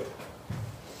Spain. There you go.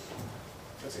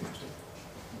 That's interesting.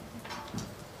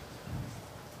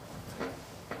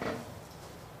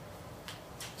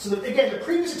 So again, the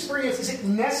previous experience isn't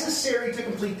necessary to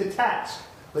complete the task,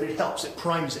 but it helps. It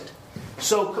primes it.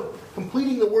 So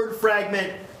completing the word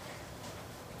fragment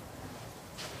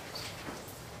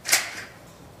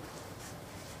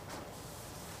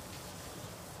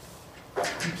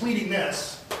completing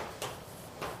this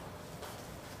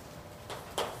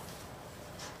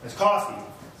as coffee,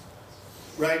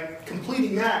 right?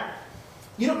 Completing that,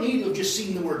 you don't need to have just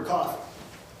seen the word coffee,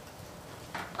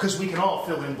 because we can all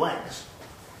fill in blanks.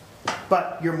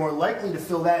 But you're more likely to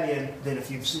fill that in than if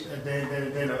you've seen,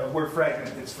 than a word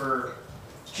fragment that's for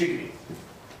chickadee,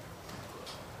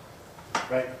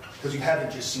 right? Because you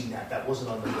haven't just seen that. That wasn't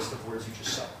on the list of words you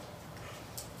just saw.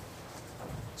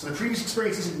 So the previous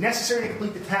experience isn't necessary to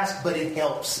complete the task, but it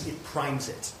helps. It primes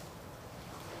it.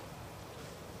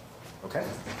 Okay?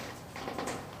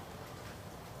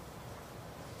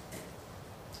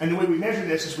 And the way we measure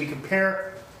this is we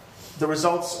compare the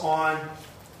results on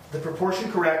the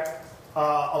proportion correct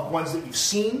of ones that you've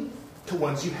seen to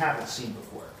ones you haven't seen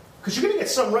before. Because you're going to get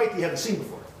some right that you haven't seen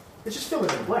before. It's just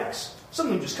filling in blanks. Some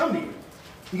of them just come to you.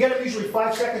 You get them usually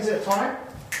 5 seconds at a time,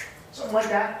 something like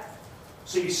that.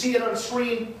 So you see it on the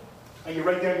screen, and you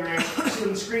write down your answer. You see it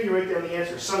on the screen, you write down the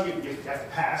answer. Some you have to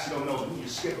pass, you don't know them, you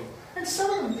just skip them. And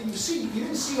some of them that you see, you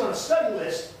didn't see on a study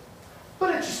list,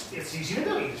 but it's easy to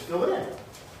do. You just fill it in.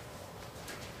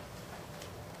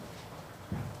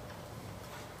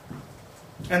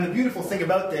 And the beautiful thing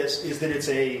about this is that it's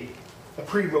a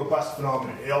pretty robust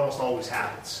phenomenon. It almost always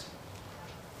happens.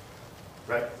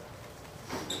 Right?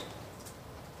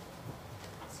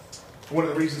 One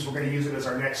of the reasons we're going to use it as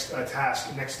our next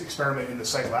next experiment in the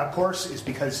Psych Lab course is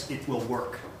because it will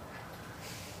work.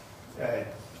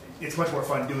 It's much more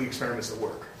fun doing experiments that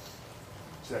work.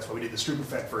 So that's why we did the Stroop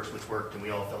effect first, which worked, and we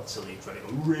all felt silly trying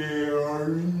to go, red,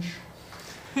 orange,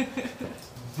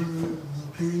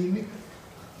 green.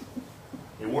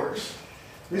 It works.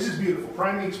 This is beautiful.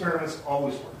 Priming experiments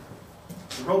always work.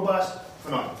 It's a robust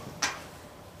phenomenon.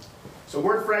 So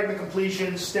word fragment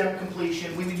completion, stem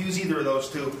completion, we would use either of those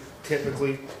two,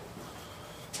 typically.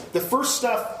 The first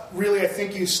stuff, really, I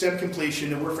think, used stem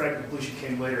completion, and word fragment completion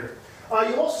came later.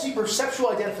 You'll also see perceptual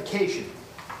identification.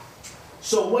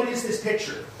 So what is this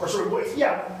picture? Or sort of,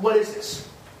 what is this?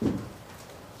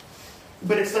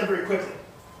 But it's done very quickly.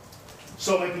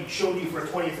 So it might be shown to you for a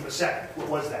 20th of a second. What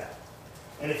was that?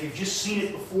 And if you've just seen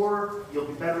it before, you'll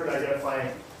be better at identifying,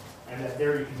 and that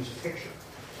there you can use a picture,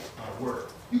 word.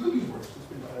 You could use words. It's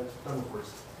been done with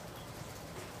words.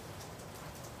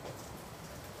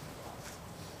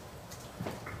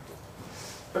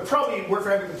 But probably word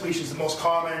fragment completion is the most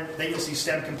common. Then you'll see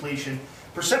stem completion.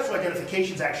 Perceptual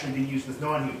identification is actually being used with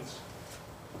non-humans.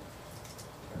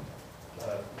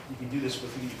 You can do this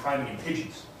with priming in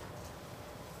pigeons.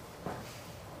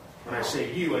 When I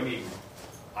say you, I mean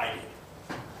I did.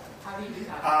 How do you do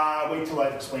that? Wait till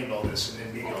I've explained all this, and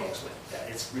then maybe I'll explain. Yeah,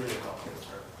 it's really a complicated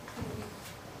term.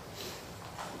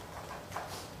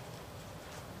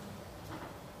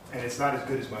 And it's not as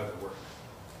good as my other work.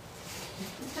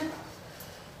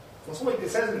 Well, it's like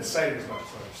this hasn't been cited as much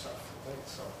as other stuff. Right?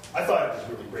 So I thought it was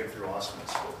really breakthrough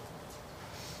awesomeness.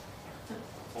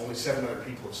 Only 7 other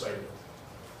people have cited it.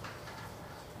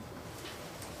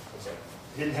 It's like,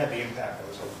 it didn't have the impact I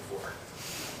was hoping for.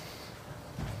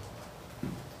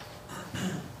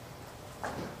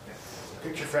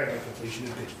 Picture fragment completion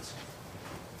in pigeons.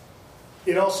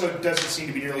 It also doesn't seem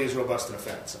to be nearly as robust an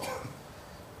effect. So,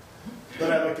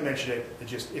 but I'd like to mention it,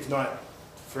 just if not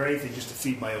for anything, just to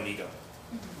feed my own ego.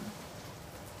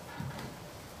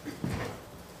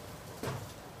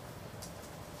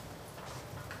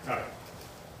 All right.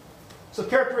 So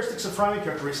characteristics of priming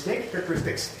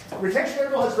characteristics. Retention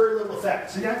interval has very little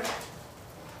effect. See that?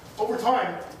 Over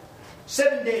time,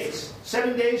 7 days.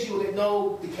 7 days you will get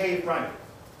no decay of priming,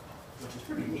 which is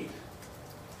pretty neat.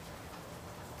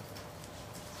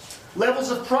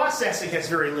 Levels of processing has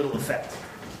very little effect.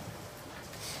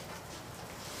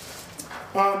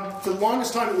 For the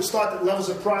longest time, it was thought that levels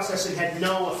of processing had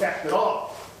no effect at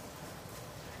all.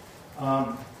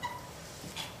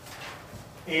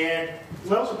 And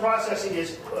levels of processing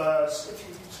is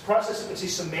processing, let's say,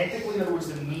 semantically, in other words,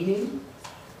 the meaning.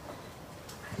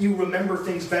 You remember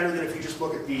things better than if you just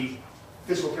look at the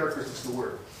physical characteristics of the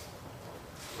word.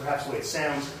 Perhaps the way it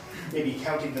sounds, maybe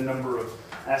counting the number of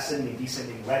ascending and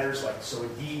descending letters, like so a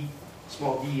D,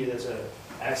 small d, that's an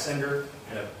ascender,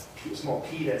 and a small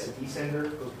p, that's a descender,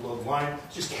 goes below the line.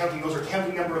 Just counting, those are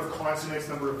counting number of consonants,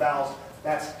 number of vowels.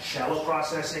 That's shallow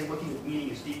processing. Looking at meaning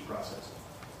is deep processing.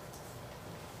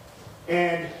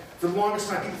 And for the longest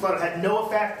time, people thought it had no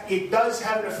effect. It does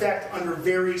have an effect under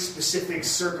very specific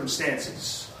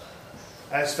circumstances,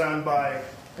 as found by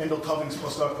Endel Tulving's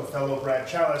postdoctoral fellow Brad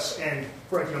Chalice and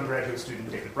Brighton undergraduate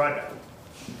student David Brodbeck.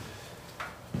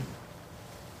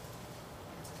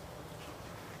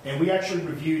 And we actually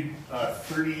reviewed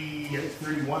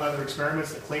 31 other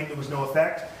experiments that claimed there was no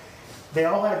effect. They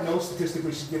all had no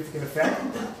statistically significant effect,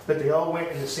 but they all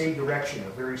went in the same direction, a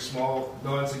very small,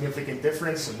 non-significant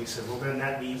difference. And we said, well, then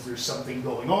that means there's something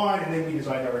going on. And then we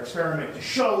designed our experiment to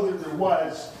show that there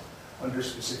was, under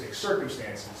specific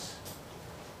circumstances,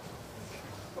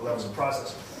 the levels of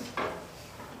processing.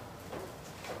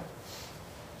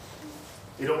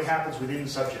 It only happens within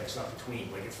subjects, not between.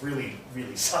 Like, it's really,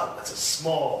 really subtle. It's a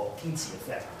small, teensy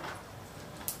effect.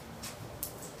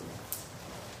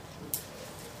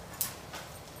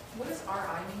 What does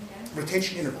RI mean again?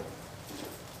 Retention interval.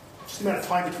 Just the amount of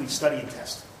time between study and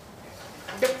test.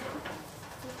 Yep.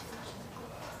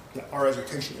 Yeah, RI is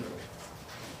retention interval.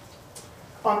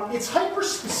 It's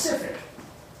hyper-specific.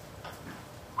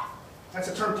 That's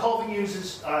a term Tulving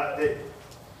uses.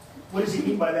 What does he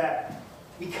mean by that?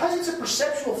 Because it's a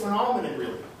perceptual phenomenon,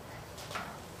 really.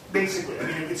 Basically. I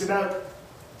mean, it's about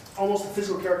almost the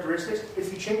physical characteristics.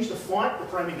 If you change the font, the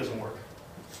priming doesn't work.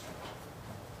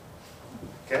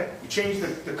 Okay? You change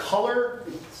the color,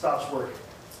 it stops working.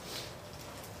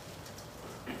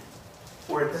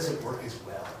 Or it doesn't work as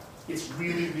well. It's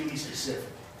really, really specific.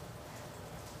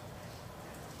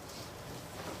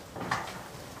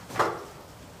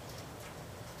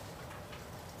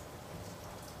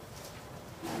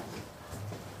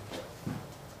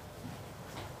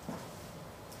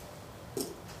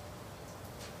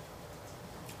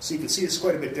 So you can see it's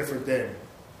quite a bit different than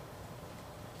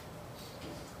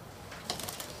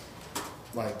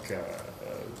like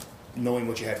knowing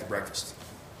what you had for breakfast.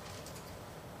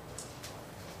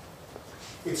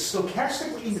 It's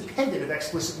stochastically independent of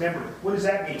explicit memory. What does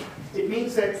that mean? It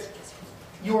means that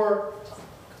your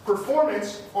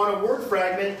performance on a word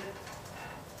fragment,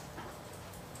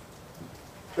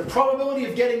 the probability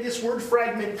of getting this word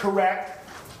fragment correct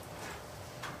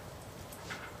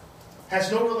has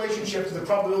no relationship to the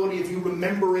probability of you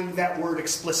remembering that word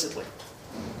explicitly.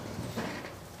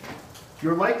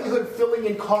 Your likelihood of filling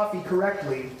in coffee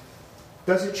correctly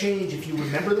doesn't change if you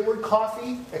remember the word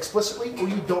coffee explicitly or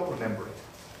you don't remember it.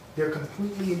 They're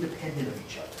completely independent of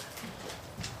each other,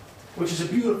 which is a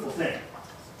beautiful thing.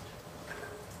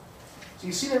 So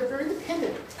you see they're very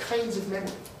independent kinds of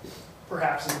memory,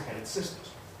 perhaps independent systems.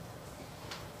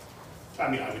 I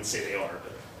mean, I would say they are,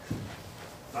 but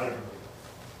not everybody.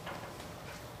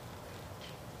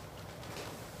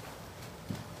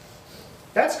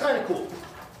 That's kind of cool.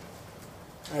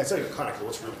 It's not even kind of cool,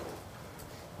 it's really cool.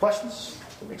 Questions?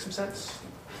 That make some sense?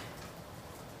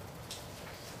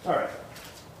 All right.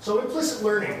 So implicit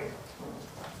learning.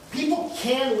 People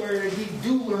can learn, and we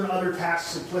do learn other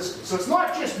tasks implicitly. So it's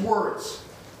not just words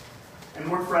and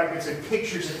word fragments and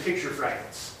picture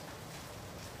fragments.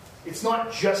 It's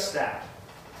not just that.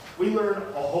 We learn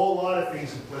a whole lot of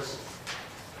things implicitly.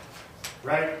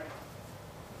 Right?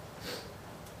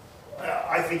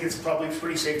 I think it's probably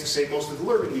pretty safe to say most of the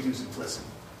learning we do is implicit.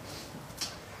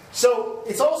 So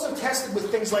it's also tested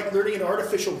with things like learning an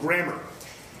artificial grammar.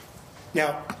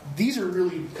 Now, these are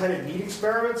really kind of neat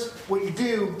experiments. What you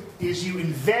do is you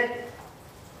invent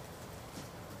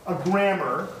a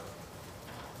grammar,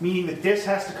 meaning that this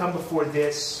has to come before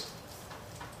this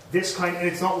kind, and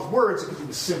it's not with words, it can be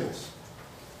with symbols,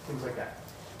 things like that.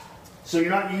 So you're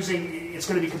not using, it's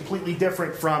going to be completely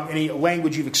different from any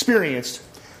language you've experienced.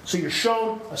 So you're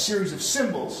shown a series of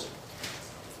symbols,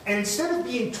 and instead of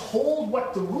being told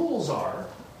what the rules are,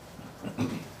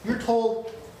 you're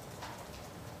told,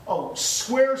 oh,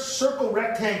 square, circle,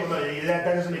 rectangle. No,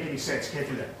 that doesn't make any sense. Can't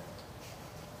do that.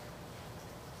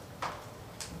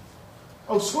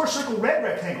 Oh, square, circle, red,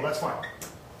 rectangle. That's fine.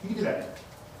 You can do that.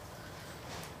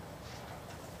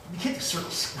 You can't do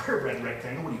circle, square, red,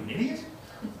 rectangle. What are you, an idiot?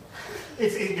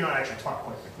 You're not actually taught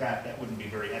quite like that. That wouldn't be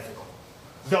very ethical.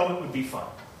 Though it would be fun.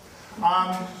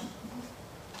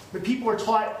 But people are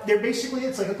taught,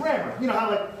 it's like a grammar. You know how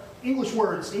like English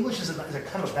words, English is a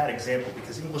kind of a bad example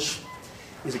because English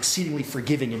is exceedingly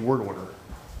forgiving in word order.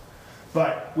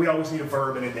 But we always need a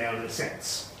verb and a noun and a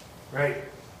sentence. Right?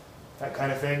 That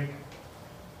kind of thing.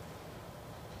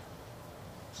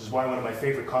 This is why one of my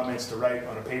favorite comments to write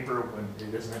on a paper when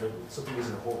it doesn't have something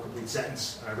isn't a whole complete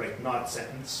sentence, and I write not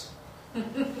sentence. I've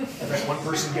had one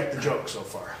person get the joke so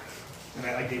far. And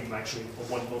I gave them actually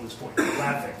one bonus point for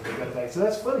laughing. They got back. So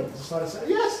that's funny. It's not a sentence.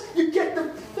 Yes, you get the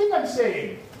thing I'm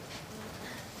saying.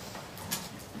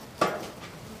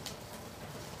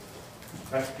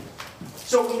 Right?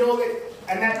 So we know that,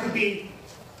 and that could be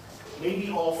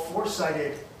maybe all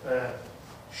four-sided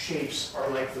shapes are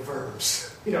like the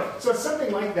verbs. You know, so it's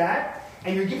something like that,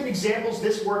 and you're given examples.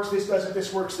 This works. This doesn't.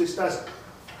 This works. This doesn't.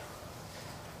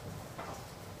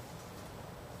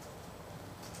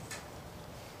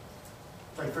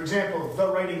 Like, for example, the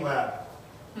writing lab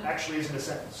actually isn't a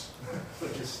sentence,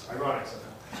 which is ironic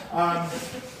somehow.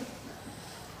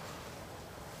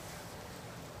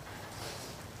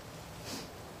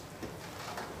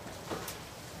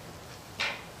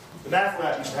 The math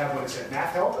lab used to have one that said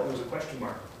math help, and there was a question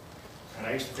mark. And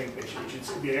I used to think that it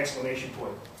should be an exclamation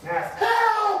point. Math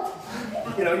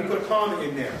help! You know, you put a comma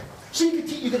in there. So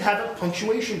you could have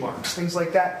punctuation marks, things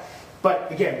like that.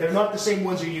 But again, they're not the same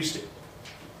ones you're used to.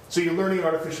 So you're learning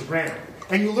artificial grammar.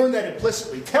 And you learn that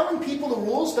implicitly. Telling people the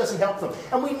rules doesn't help them.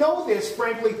 And we know this,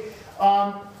 frankly.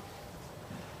 My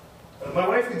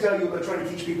wife can tell you about trying to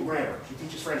teach people grammar. She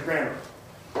teaches French grammar.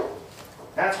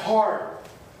 That's hard.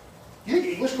 You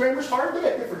think English grammar is hard? They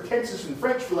got different tenses in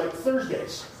French for like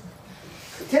Thursdays.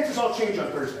 The tenses all change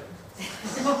on Thursday.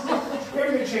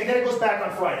 Everything changes. Then it goes back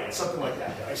on Friday. It's something like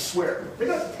that. I swear. They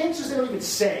got tenses they don't even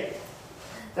say.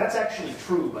 That's actually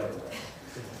true, by the way.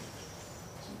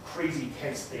 crazy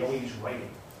tense they only use writing.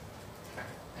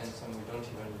 And some we don't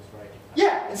even use writing.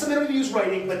 Yeah, and some they don't even use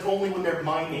writing, but only when they're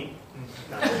miming.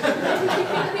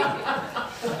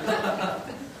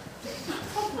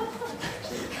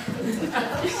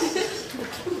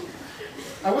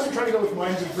 I wasn't trying to go with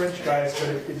mimes in French, guys, but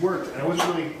it worked, and I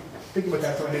wasn't really thinking about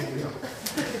that until I made the video.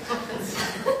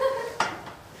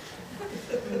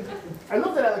 I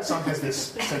love that Alexandre has this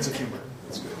sense of humor.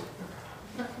 It's good.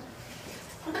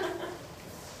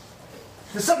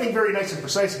 There's something very nice and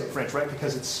precise about French, right?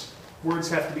 Because words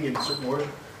have to be in a certain order.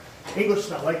 English is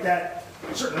not like that.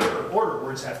 Certain order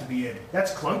words have to be in.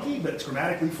 That's clunky, but it's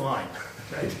grammatically fine,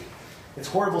 right? It's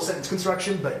horrible sentence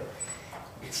construction, but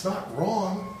it's not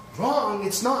wrong. Wrong,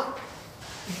 it's not.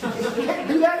 You can't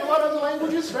do that in a lot of other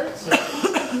languages, right? So, I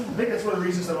think that's one of the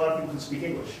reasons that a lot of people can speak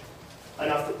English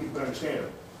enough that people can understand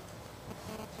it.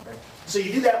 Right? So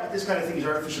you do that with this kind of thing, these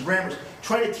artificial grammars.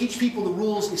 Trying to teach people the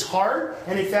rules is hard,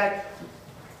 and in fact,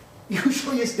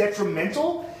 usually is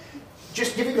detrimental.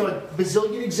 Just giving them a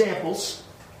bazillion examples.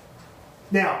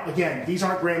 Now, again, these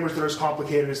aren't grammars that are as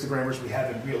complicated as the grammars we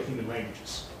have in real human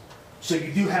languages. So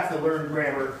you do have to learn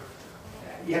grammar.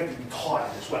 You have to be taught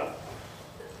it as well.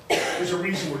 There's a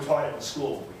reason we're taught it in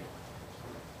school.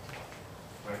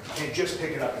 Right? You can't just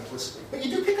pick it up implicitly. But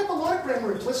you do pick up a lot of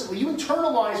grammar implicitly. You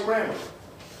internalize grammar.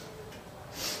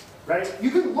 Right? You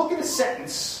can look at a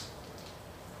sentence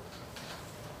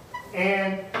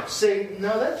and say,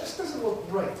 no, that just doesn't look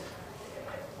right.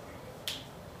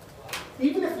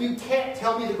 Even if you can't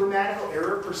tell me the grammatical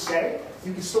error per se,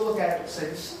 you can still look at it and say,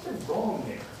 there's something wrong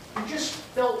there. You just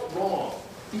felt wrong.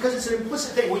 Because it's an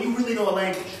implicit thing. When you really know a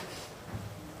language,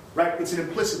 right? It's an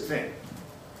implicit thing.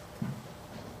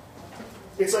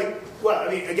 It's like, well, I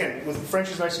mean, again, with French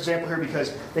is a nice example here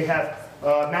because they have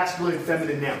masculine and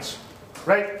feminine nouns,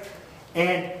 right?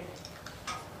 And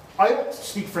I don't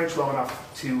speak French well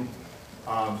enough to.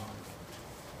 I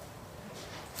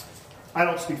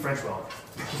don't speak French well enough.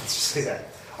 Let's just say that.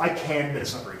 I can, but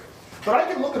it's not very good. But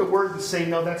I can look at a word and say,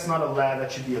 no, that's not a la,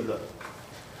 that should be a the.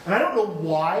 And I don't know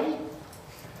why.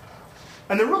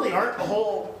 And there really aren't a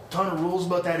whole ton of rules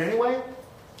about that anyway.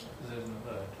 There's no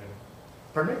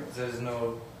Pardon me? There's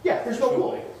no. Yeah, there's no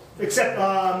rule. Except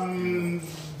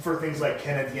for things like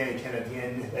Canadien,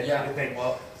 that kind of thing.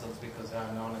 Well, that's because there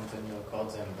are non-Antonio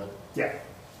calls in, but. Yeah.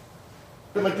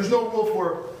 But like, there's no rule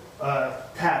for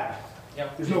tab.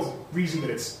 Yep. There's no reason that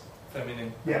it's.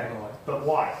 Feminine. Yeah. I don't know why. But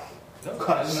why? No,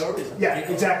 Because. there's no reason. Yeah,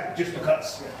 exactly. Just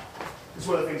because. Yeah. It's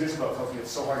one of the things this about culture.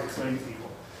 It's so hard to explain to people.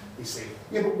 They say,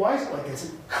 yeah, but why is it like this?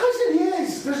 Because it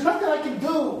is. There's nothing I can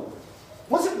do.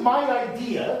 Wasn't my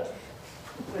idea.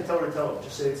 I tell her,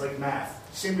 just say it's like math.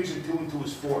 Same reason 2 and 2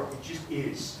 is 4. It just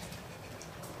is.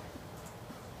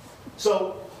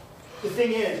 So, the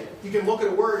thing is, you can look at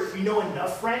a word, if you know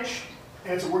enough French,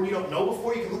 and it's a word you don't know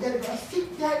before, you can look at it and go, I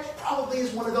think that probably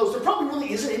is one of those. There probably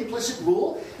really is an implicit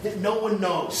rule that no one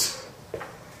knows.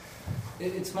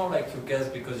 It's more like you guess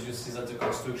because you see that the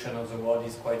construction of the word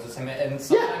is quite the same. And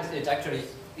sometimes it actually,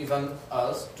 even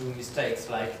us, do mistakes.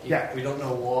 Like if we don't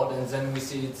know a word and then we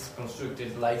see it's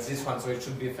constructed like this one, so it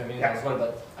should be feminine as well,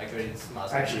 but actually it's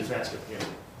masculine. Actually, it's masculine, yeah.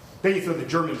 Then you throw the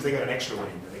Germans, they got an extra one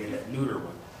in there. They get that neuter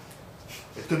one.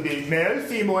 It could be male,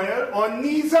 female, or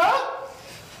neither.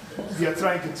 They are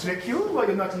trying to trick you while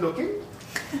you're not looking.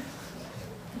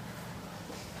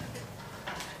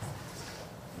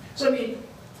 So, I mean,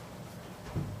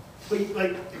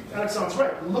 like Alexandre's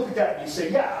right. You look at that and you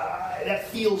say, yeah, that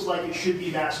feels like it should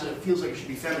be masculine. It feels like it should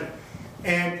be feminine.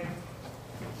 And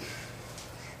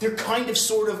there kind of,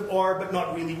 sort of are, but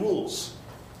not really rules,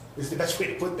 is the best way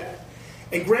to put that.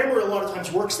 And grammar a lot of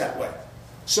times works that way.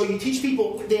 So you teach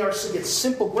people, it's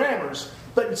simple grammars,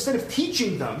 but instead of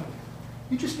teaching them,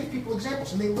 you just give people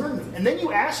examples and they learn them. And then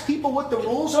you ask people what the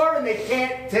rules are and they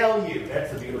can't tell you.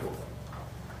 That's the beautiful thing.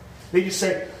 They just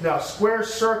say, no, square,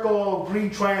 circle, green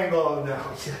triangle. No,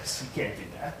 yes, you can't do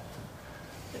that.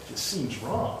 It just seems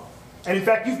wrong. And in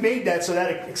fact, you've made that so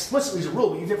that it explicitly is a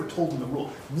rule, but you've never told them the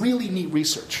rule. Really neat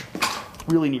research.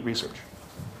 Really neat research.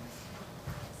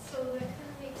 So that kind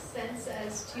of makes sense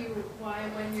as to why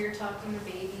when you're talking to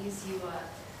babies,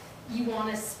 you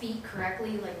want to speak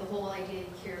correctly. Like the whole idea you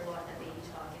hear a lot that baby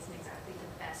talk isn't exactly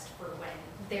the best for when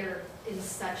they're in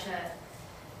such a...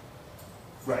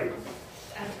 Right.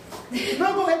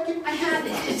 No, go ahead. I have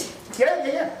it.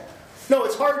 Yeah. No,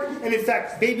 it's hard. And in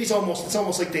fact, babies it's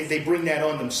almost like they bring that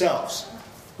on themselves.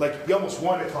 Like, you almost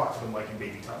want to talk to them like in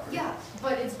baby talk. Right? Yeah,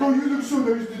 but it's... Oh, you look so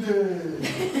nice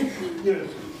today. You know.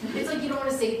 It's like you don't want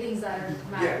to say things that are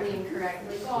grammatically incorrect.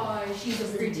 Like, oh, she's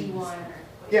a pretty one.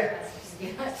 Or, Yeah.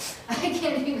 you. I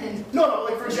can't even. No,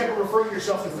 like for example, referring to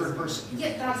yourself in third person.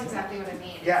 Yeah, that's exactly what I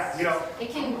mean. Yeah, you know, It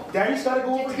can. Daddy's got to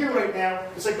go over here right now.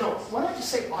 It's like, no, why not just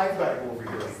say I've got to go over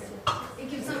here right now? It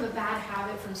gives them a bad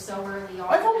habit from so early on.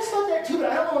 I've always thought that too,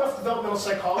 but I don't know enough developmental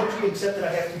psychology except that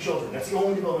I have 2 children. That's the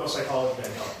only developmental psychology I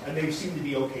know, and they seem to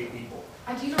be okay people.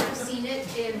 I do know I've seen it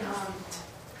in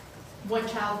One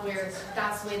Child where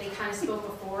that's the way they kind of spoke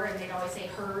before, and they'd always say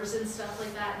hers and stuff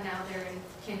like that, and now they're in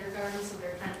kindergarten, so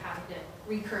they're kind of having to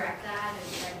recorrect that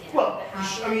and try to get Well, out of the I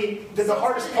habit. mean, the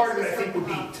hardest part of it, I think, would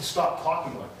be to stop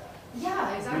talking like that.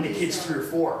 Yeah, exactly. When the kid's so. 3 or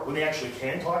 4, when they actually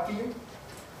can talk to you,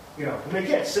 you know, when they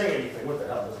can't say anything, what the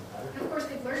hell doesn't matter? And of course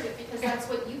they've learned it because that's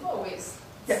what you've always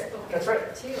Yeah, spoken that's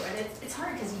right. too. And it's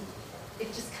hard because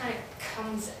it just kind of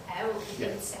comes out. Yeah.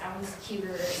 It sounds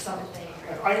cuter or something.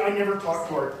 I never talked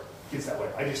to our kids that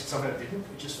way. I just somehow didn't.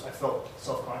 I felt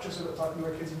self-conscious about talking to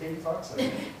our kids in baby talks.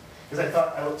 Because I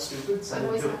thought I looked stupid. So I've I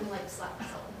always didn't had do to like slap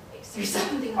myself in the face or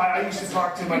something. it. I used to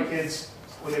talk to my kids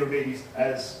when they were babies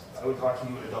as I would talk to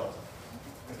you an adult.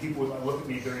 And people would look at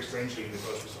me very strangely in the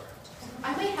grocery store.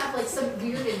 I might have like some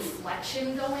weird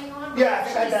inflection going on. Yeah, I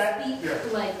think I actually had that.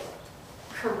 speak like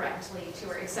correctly to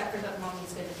her, except for that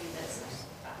mommy's going to do this.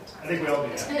 I think we all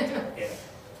do that. Yeah.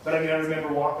 But I mean, I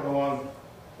remember walking along,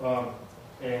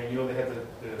 and you know, they had the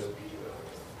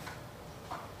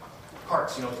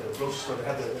carts, you know, the grocery store that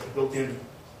had the built-in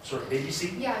sort of baby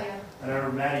seat. Yeah, yeah. And I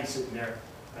remember Maddie sitting there,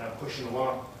 and I'm pushing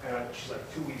along, and she's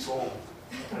like 2 weeks old,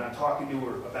 and I'm talking to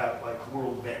her about like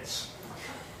world events.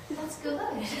 That's good. You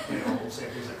know, I'm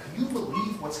saying things like, "Can you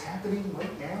believe what's happening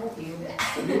right now in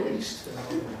the Middle East?"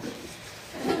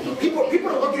 People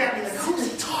are looking at me like,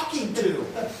 "Who's he talking to?"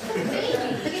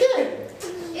 The kid.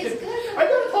 It's good. I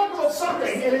gotta talk about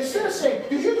something, and instead of saying,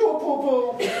 "Did you do a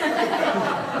poo-poo?"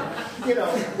 You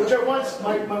know, which I once,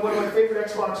 one of my favorite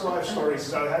Xbox Live stories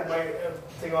is I had my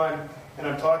thing on, and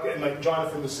I'm talking, and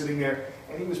Jonathan was sitting there,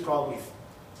 and he was probably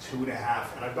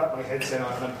 2.5, and I've got my headset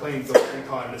on, and I'm playing Ghost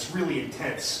Recon, and it's really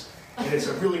intense, and it's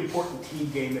a really important team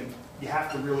game, and you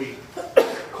have to really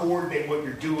coordinate what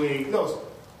you're doing. No, it's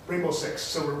Rainbow Six,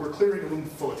 so we're clearing a room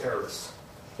full of terrorists.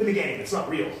 In the game, it's not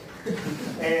real.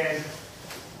 And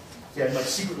yeah, my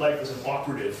secret life as an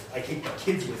operative, I take my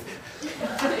kids with me.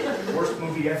 Worst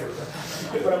movie ever.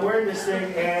 But I'm wearing this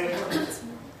thing, and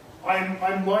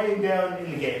I'm lying down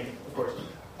in the game, of course,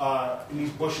 in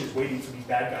these bushes waiting for these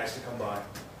bad guys to come by.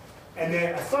 And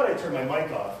then I thought I'd turn my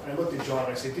mic off, and I looked at John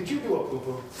and I said, "Did you do a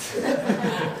poo-poo?"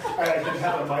 And I didn't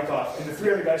have my mic off, and the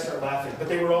 3 other guys start laughing. But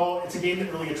they were all, it's a game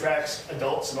that really attracts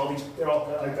adults, and all these, they're all,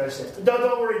 like I said,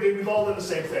 don't worry, dude, we've all done the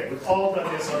same thing. We've all done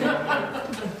this on our own.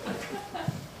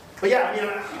 But yeah, you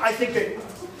know, I think that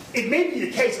it may be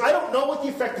the case. I don't know what the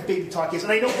effect of baby talk is,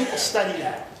 and I know people study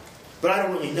that, but I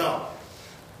don't really know.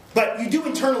 But you do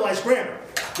internalize grammar.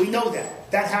 We know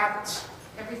that. That happens.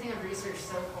 Everything I've researched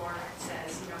so far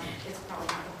says, it's probably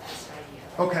not the best idea.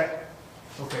 Okay.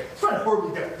 It's not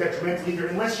horribly detrimental either,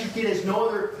 unless your kid has no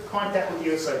other contact with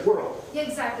the outside world. Yeah,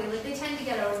 exactly. Like, they tend to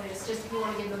get over this. Just if you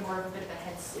want to give them more of a bit of a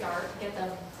head start, get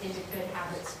them into good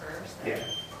habits first.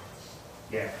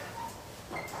 Yeah.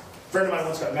 A friend of mine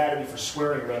once got mad at me for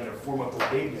swearing around their 4-month-old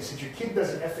baby. I said, "Your kid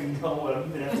doesn't effing know what I'm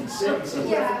even effing saying." So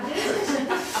Yeah.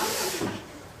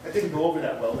 I didn't go over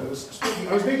that well, but I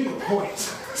was making a point.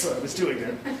 That's what I was doing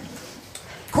there.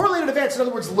 Correlated events, in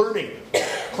other words, learning.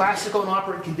 Classical and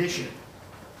operant conditioning.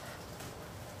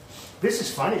 This is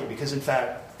funny because, in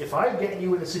fact, if I get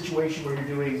you in a situation where you're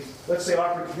doing, let's say,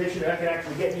 operant conditioning, I can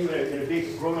actually get you in a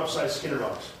big grown-up sized Skinner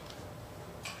box.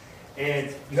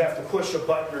 And you have to push a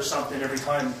button or something every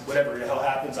time, whatever the hell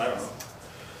happens, I don't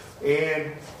know.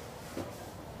 And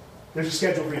there's a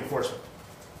scheduled reinforcement,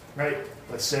 right?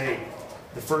 Let's say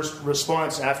the first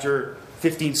response after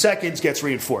 15 seconds gets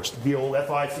reinforced. The old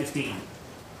FI 15.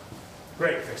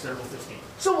 Great, fixed interval 15.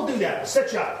 So we'll do that. We'll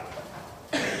set you up.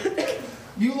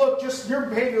 Your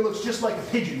behavior looks just like a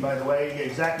pigeon, by the way. You get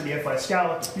exactly the FI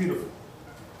scallop. It's beautiful.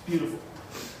 Beautiful.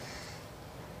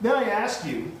 Then I ask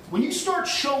you, when you start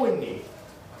showing me,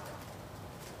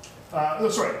 I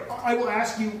will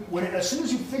ask you, as soon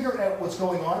as you figure out what's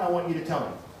going on, I want you to tell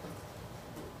me.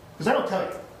 Because I don't tell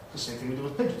you. It's the same thing we do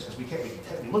with pigeons, because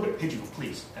we look at a pigeon,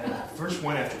 please. And the first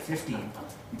one after 15,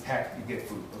 you get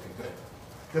food. Okay, good.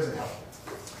 Doesn't help.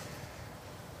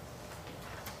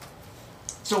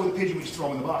 So with a pigeon, we just throw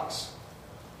them in the box.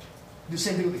 Do the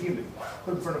same thing with a human.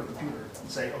 Put them in front of a computer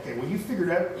and say, okay, when you figured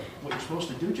out what you're supposed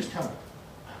to do, just tell me.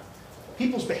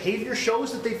 People's behavior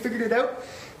shows that they figured it out,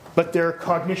 but their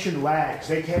cognition lags.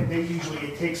 It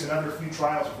takes another few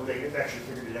trials before they actually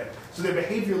figured it out. So their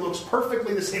behavior looks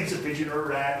perfectly the same as a pigeon or a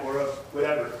rat or a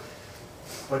whatever.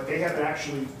 but they haven't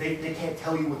actually, they can't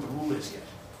tell you what the rule is yet.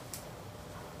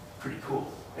 Pretty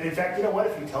cool. And in fact, you know what?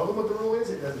 If you tell them what the rule is,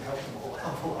 it doesn't help them a whole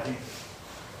hell of a lot either.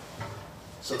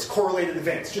 So it's correlated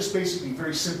events, just basically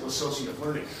very simple associative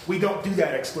learning. We don't do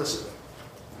that explicitly.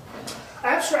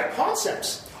 Abstract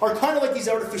concepts are kind of like these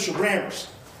artificial grammars.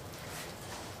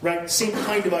 Right? Same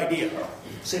kind of idea.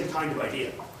 Same kind of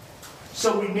idea.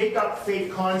 So we make up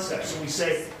fake concepts and we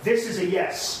say, this is a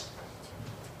yes.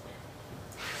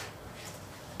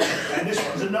 And this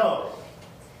one's a no.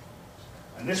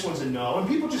 And this one's a no. And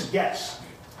people just guess.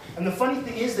 And the funny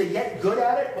thing is they get good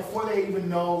at it before they even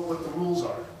know what the rules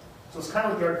are. So it's kind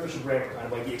of like the artificial grammar kind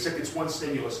of idea, except it's one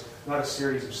stimulus, not a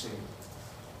series of stimuli.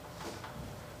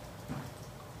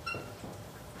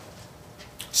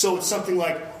 So it's something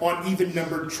like, on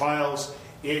even-numbered trials,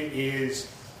 it is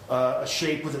a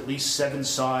shape with at least 7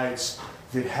 sides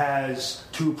that has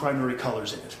 2 primary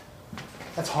colors in it.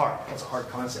 That's hard. That's a hard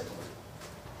concept.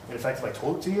 And in fact, if I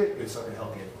told it to you, it's not going to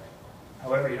help you anyway.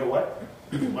 However, you know what?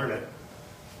 You can learn it.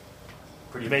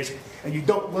 Pretty amazing. And you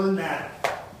don't learn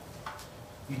that.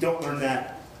 You don't learn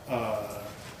that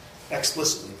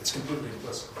explicitly. It's completely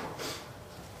implicit.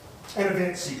 And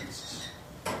event sequences.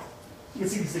 You can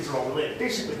see these things are all related.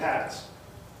 Basically patterns.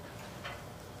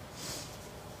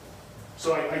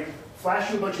 So I flash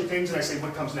you a bunch of things and I say,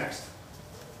 what comes next?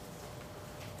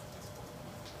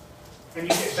 And you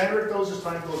get better at those as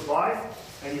time goes by,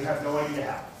 and you have no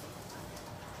idea how.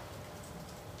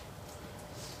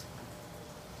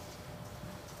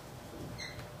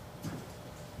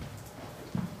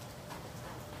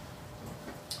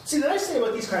 See, the nice thing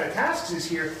about these kind of tasks is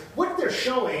here, what they're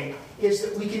showing is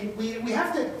that we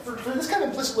have to, for this kind of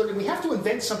implicit learning, we have to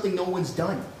invent something no one's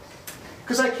done.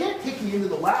 Because I can't take you into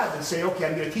the lab and say, okay,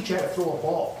 I'm going to teach you how to throw a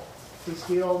ball. Because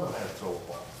we all know how to throw a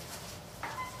ball.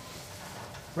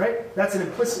 Right? That's an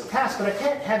implicit task, but I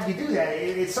can't have you do that.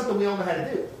 It's something we all know how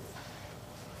to do.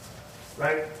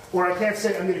 Right? Or I can't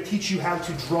say, I'm going to teach you how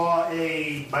to draw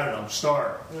a, I don't know,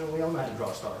 star. We all know how to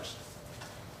draw stars.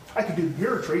 I could do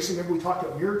mirror tracing. Remember we talked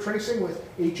about mirror tracing with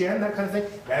HN, that kind of thing?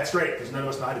 That's great, because none of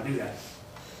us know how to do that.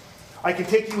 I can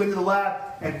take you into the lab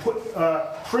and put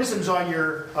prisms on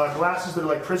your glasses that are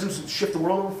like prisms that shift the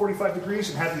world over 45 degrees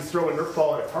and have you throw a Nerf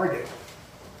ball at a target.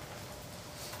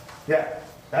 Yeah,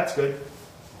 that's good.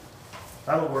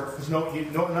 That'll work, because none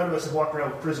of us have walked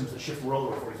around with prisms that shift the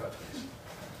world over 45 degrees.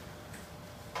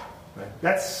 Right.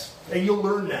 And you'll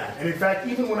learn that. And in fact,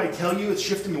 even when I tell you it's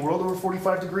shifting the world over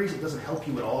 45 degrees, it doesn't help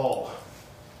you at all.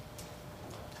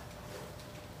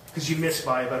 Because you miss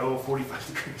by about 45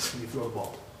 degrees when you throw the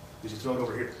ball. Because you throw it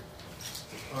over here.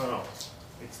 Oh, no.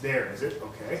 It's there, is it?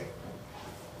 Okay.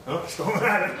 Oh, still not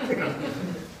at it.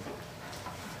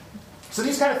 So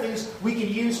these kind of things we can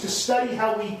use to study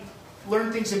how we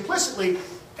learn things implicitly,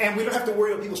 and we don't have to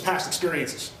worry about people's past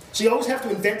experiences. So you always have to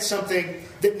invent something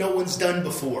that no one's done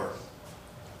before.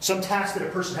 Some task that a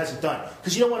person hasn't done.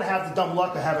 Because you don't want to have the dumb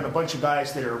luck of having a bunch of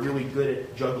guys that are really good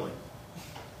at juggling.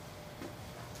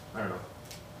 I don't know.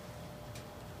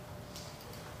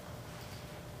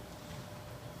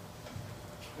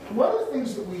 One of the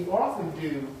things that we often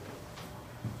do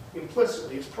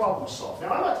implicitly is problem solve. Now,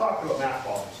 I'm not talking about math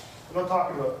problems. I'm not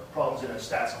talking about problems in a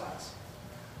stats class.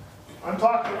 I'm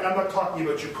not talking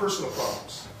about your personal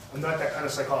problems. I'm not that kind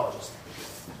of psychologist.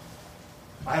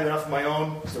 I have enough of my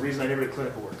own. It's the reason I never did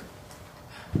clinical work.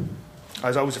 I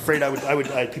was always afraid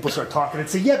people start talking and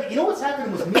say, yeah, but you know what's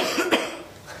happening with me?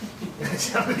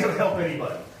 It's not going to help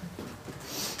anybody.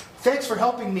 Thanks for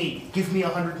helping me. Give me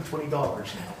 $120.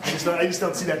 I just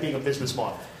don't see that being a business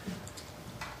model.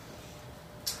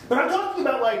 But I'm talking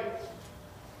about like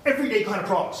everyday kind of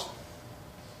problems.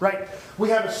 Right? We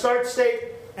have a start state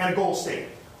and a goal state.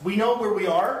 We know where we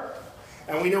are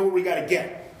and we know where we got to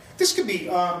get. This could be...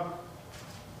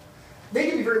 they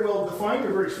can be very well defined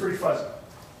or very fuzzy.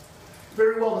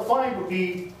 Very well defined would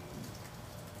be,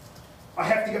 I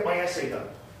have to get my essay done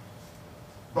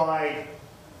by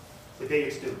the day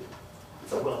it's due.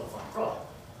 It's a well-defined problem.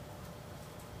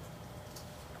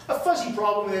 A fuzzy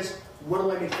problem is, what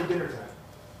do I make for dinner time?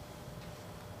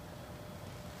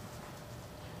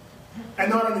 And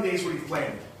not on the days where you've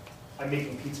planned it. I'm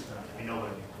making pizza tonight. I know what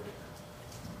I'm making for dinner.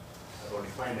 I've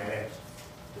already planned that out.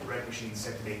 The bread machine's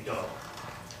set to make dough.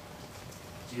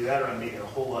 It's either that or I'm making a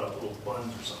whole lot of little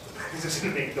buns or something. Because it's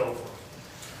going to make dough for me.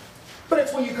 But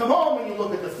it's when you come home and you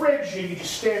look at the fridge and you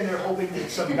just stand there hoping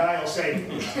that some guy will say,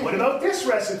 what about this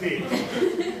recipe?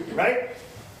 Right?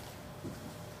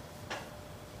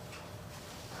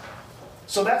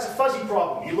 So that's a fuzzy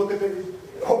problem. You look at the,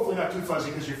 hopefully not too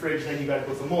fuzzy because your fridge, then you got to go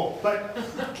with the mold. but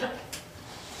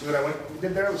see what I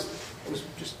did there? I was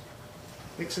just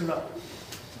mixing it up.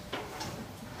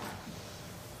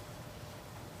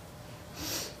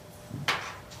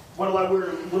 What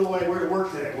will I wear to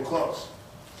work today? Well, clothes.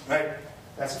 Right?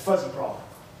 That's a fuzzy problem.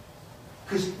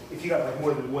 Because if you got like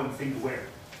more than one thing to wear.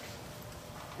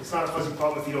 It's not a fuzzy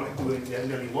problem if you don't do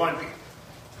any laundry.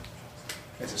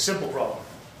 It's a simple problem.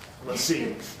 Let's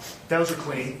see. Those are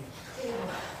clean.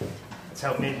 That's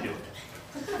how men do it.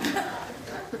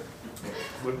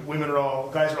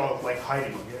 Guys are all like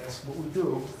hiding. Yeah, that's what we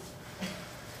do.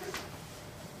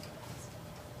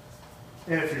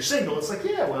 And if you're single, it's like,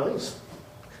 yeah, well,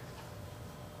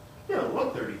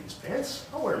 look dirty, these pants.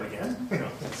 I'll wear them again.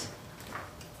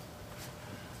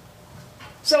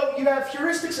 So you have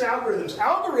heuristics and algorithms.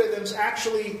 Algorithms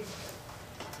actually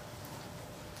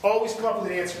always come up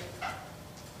with an answer.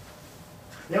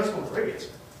 They always come up with a great answer.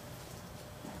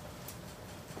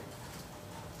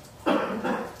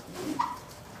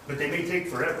 But they may take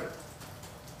forever.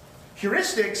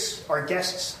 Heuristics are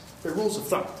guesses. They're rules of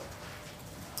thumb.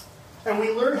 And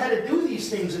we learn how to do these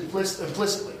things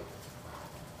implicitly.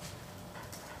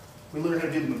 We learn how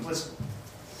to do them implicitly.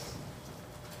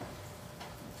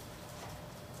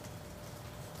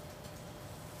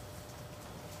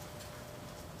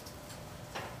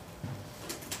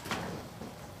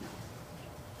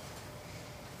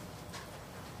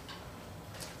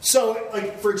 So,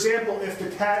 like, for example, if the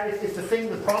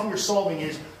problem you're solving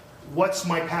is, what's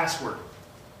my password?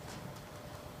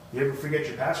 You ever forget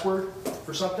your password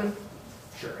for something?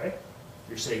 Sure, right?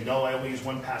 You're saying, no, I only use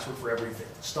one password for everything.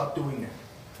 Stop doing that.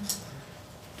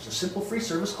 There's a simple free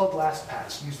service called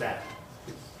LastPass. Use that.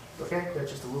 Okay?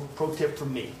 That's just a little pro tip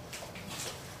from me.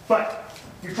 But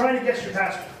you're trying to guess your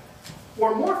password.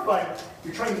 Or more fun,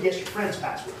 you're trying to guess your friend's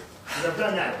password. Because I've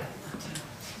done that.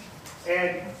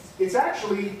 And it's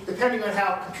actually, depending on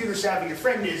how computer savvy your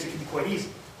friend is, it can be quite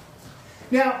easy.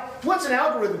 Now, what's an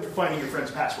algorithm for finding your friend's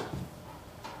password?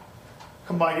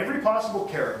 Combine every possible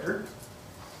character.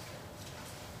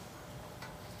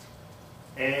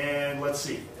 And let's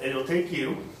see, it'll take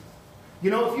you.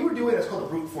 If you were doing it, it's called a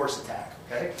brute force attack.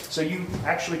 Okay? So you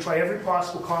actually try every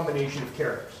possible combination of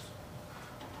characters.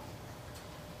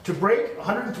 To break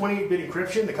 128-bit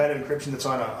encryption, the kind of encryption that's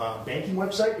on a banking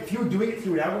website, if you were doing it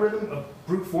through an algorithm of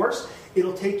brute force,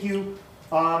 it'll take you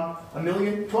 12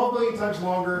 million times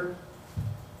longer.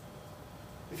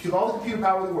 If you have all the computer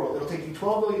power in the world, it'll take you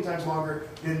 12 million times longer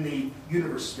than the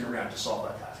universe has been around to solve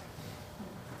that task.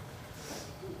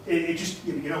 It just,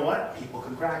 you know what? People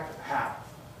can crack it. How?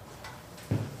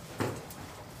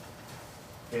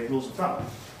 Okay, rules of thumb.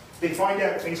 They find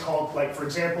out things called, like, for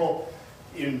example,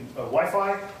 in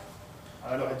Wi-Fi,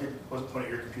 I know wasn't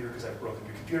pointing at your computer because I broke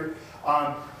your computer.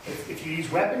 If you use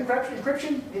web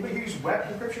encryption, anybody here use web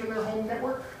encryption in their home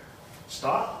network?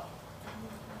 Stop.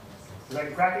 Because I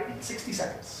can crack it in 60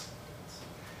 seconds.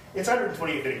 It's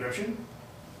 128-bit encryption,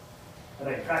 and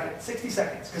I can crack it in 60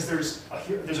 seconds because there's a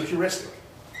heuristic.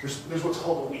 There's what's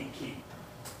called a weak key.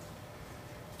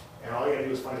 And all you gotta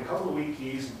do is find a couple of weak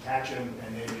keys and catch them,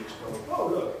 and then you just go, oh,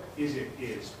 look, is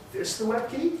this the web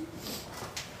key?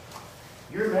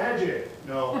 You're magic.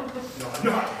 No, I'm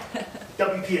not.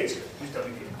 WPA is good. Use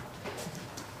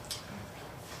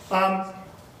WPA.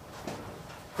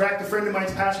 Cracked a friend of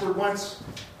mine's password once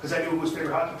because I knew who his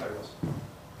favorite hockey player was.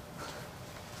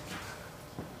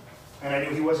 And I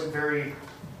knew he wasn't very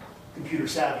computer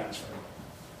savvy.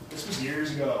 This was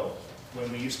years ago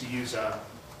when we used to use,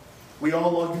 we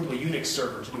all logged into a Unix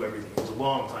server to do everything. It was a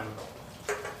long time ago.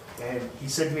 And he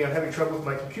said to me, I'm having trouble with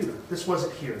my computer. This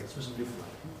wasn't here. This was in Newfoundland.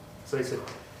 So he said,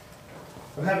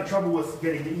 I'm having trouble with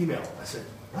getting the email. I said,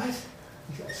 what? I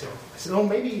said, oh,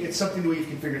 maybe it's something the way you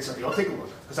configured something. I'll take a look.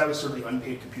 Because I was sort of the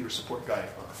unpaid computer support guy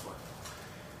on the floor.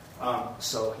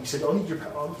 So he said, he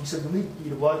said, we'll need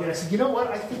you to log in. I said, you know what?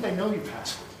 I think I know your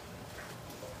password.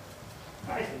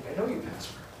 I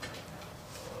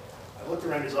looked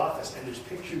around his office, and there's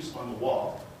pictures on the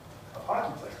wall of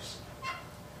hockey players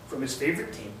from his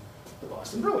favorite team, the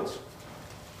Boston Bruins.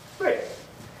 Great.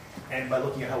 And by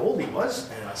looking at how old he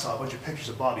was, and I saw a bunch of pictures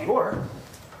of Bobby Orr,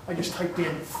 I just typed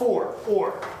in Orr.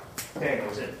 There it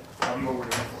goes in. Bobby Orr,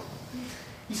 what are you for?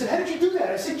 He said, how did you do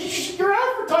that? I said, you're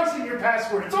advertising your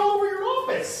password. It's all over your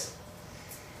office.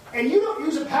 And you don't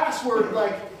use a password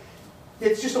like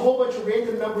it's just a whole bunch of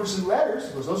random numbers and letters.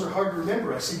 He goes, those are hard to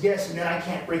remember. I said, yes, and then I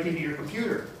can't break into your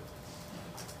computer.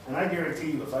 And I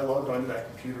guarantee you, if I logged onto that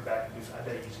computer back in Newfoundland,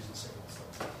 I bet he's using the same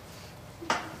stuff.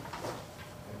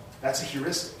 That's a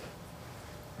heuristic.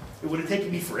 It would have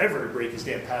taken me forever to break his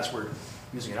damn password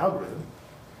using an algorithm.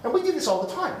 And we do this all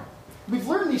the time. We've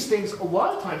learned these things, a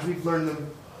lot of times we've learned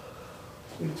them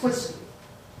implicitly.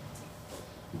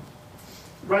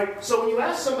 Right? So when you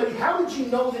ask somebody, how did you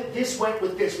know that this went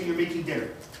with this when you're making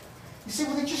dinner? You say,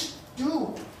 well, they just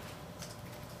do.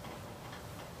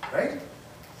 Right?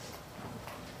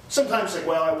 sometimes like,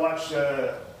 well, I watch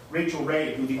Rachel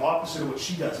Ray do the opposite of what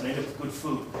she does and end up with good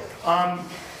food.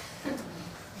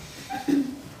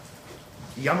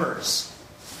 Yummers.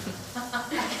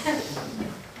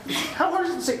 How hard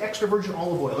is it to say extra virgin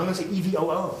olive oil? I'm going to say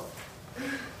EVOO.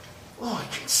 Oh, I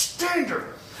can't stand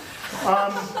her.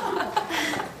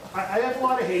 I have a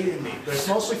lot of hate in me, but it's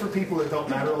mostly for people that don't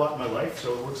matter a lot in my life,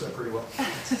 so it works out pretty well.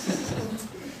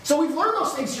 So we've learned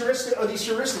those things, these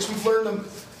heuristics, we've learned them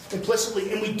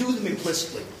implicitly, and we do them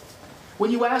implicitly. When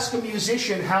you ask a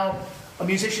musician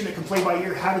that can play by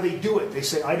ear, how do they do it? They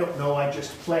say, I don't know, I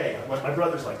just play. My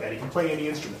brother's like that. He can play any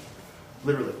instrument,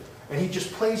 literally. And he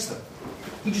just plays them.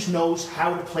 He just knows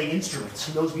how to play instruments.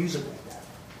 He knows music like that.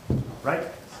 Right?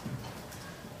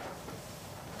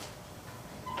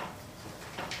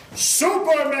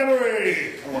 Super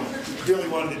memory! I really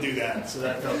wanted to do that, so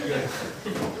that felt good.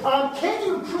 Can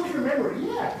you improve your memory?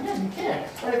 Yeah, you can.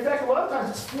 And in fact, a lot of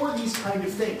times it's for these kind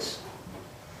of things.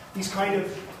 These kind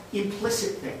of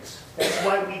implicit things. That's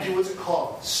why we do what's it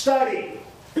called? Study.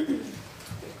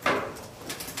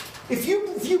 If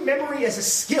you view memory as a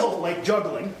skill like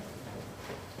juggling,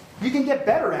 you can get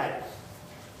better at it.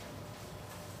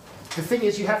 The thing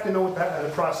is, you have to know how the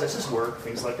processes work,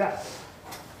 things like that.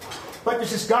 But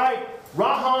there's this guy,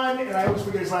 Rahan, and I always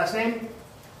forget his last name.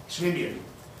 He's from India.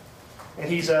 And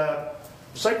he's a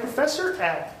psych professor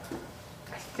at,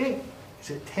 I think, is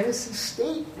it Tennessee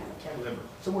State? I can't remember.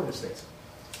 Somewhere in the States.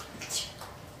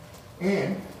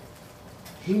 And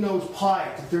he knows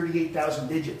pi to 38,000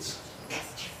 digits.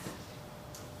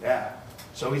 Yeah.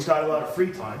 So he's got a lot of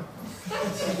free time.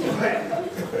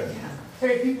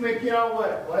 Hey, people make, you know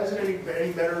what? Why isn't it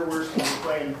any better or worse when you're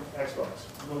playing Xbox?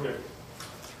 No different.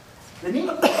 The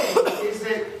neat thing is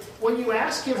that when you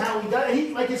ask him how he does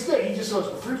it, it's good. He just goes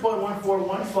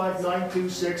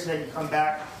 3.141592.6, and then you come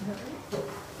back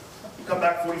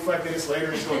 45 minutes later,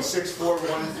 and he's going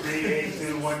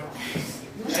 6413821.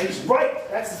 And he's right.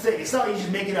 That's the thing. It's not like he's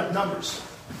just making up numbers.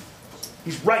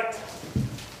 He's right.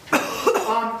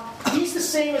 He's the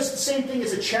same thing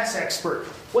as a chess expert.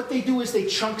 What they do is they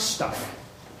chunk stuff.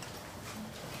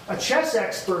 A chess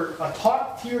expert, a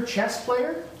top-tier chess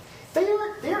player, they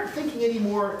aren't thinking any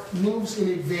more moves in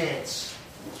advance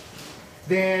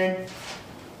than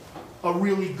a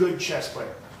really good chess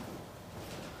player.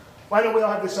 I know we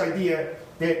all have this idea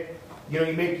that you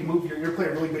move your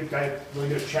player, really good guy, really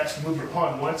good at chess, you move your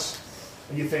pawn once,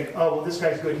 and you think, oh well, this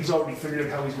guy's good. He's already figured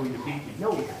out how he's going to beat me.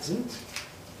 No, he hasn't.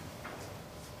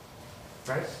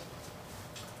 Right?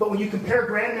 But when you compare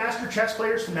grandmaster chess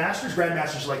players to masters,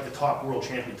 grandmasters are like the top world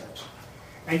champion types.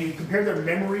 And you compare their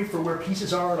memory for where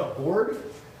pieces are on a board,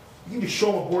 you can just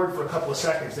show them a board for a couple of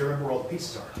seconds, they remember where all the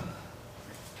pieces are.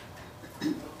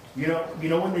 You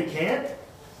know when they can't?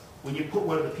 When you put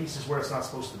one of the pieces where it's not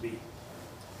supposed to be.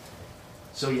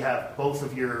 So you have both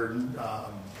of your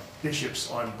bishops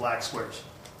on black squares.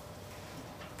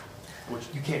 Which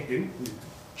you can't do.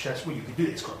 Chess, well, you can do it.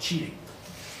 It's called cheating.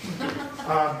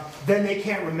 Then they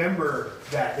can't remember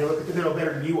that. They know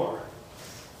better than you are.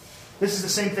 This is the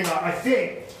same thing. I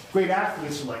think great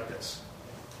athletes are like this.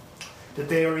 That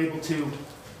they are able to...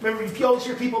 Remember, you always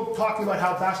hear people talking about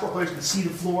how basketball players can see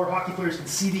the floor, hockey players can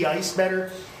see the ice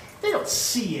better. They don't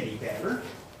see any better.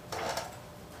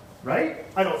 Right?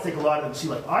 I don't think a lot of them see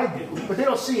like I do, but they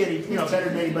don't see any better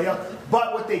than anybody else.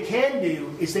 But what they can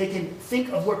do is they can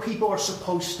think of where people are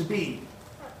supposed to be.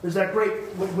 There's that great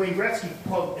Wayne Gretzky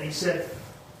quote, and he said,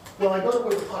 well, I know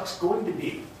where the puck's going to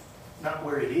be, not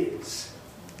where it is.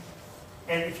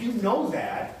 And if you know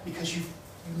that, because you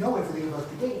know everything about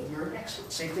the game, you're an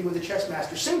expert. Same thing with the chess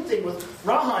master. Same thing with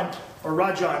Rajan, or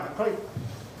Rajan, probably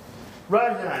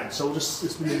Rajan, so it's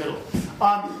in the middle.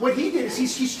 What he did is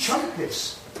he's chunked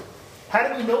this. How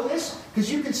do we know this?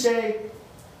 Because you can say,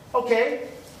 okay,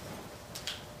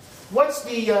 what's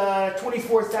the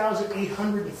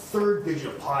 24,803rd digit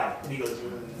of pi? And he goes,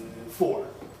 4.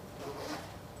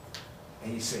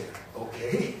 And you say,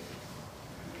 okay.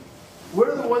 What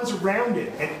are the ones around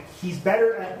it? And he's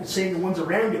better at saying the ones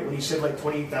around it when he said like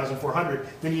 28,400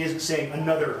 than he is at saying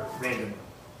another random.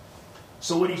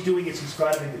 So what he's doing is he's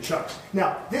got it into chunks.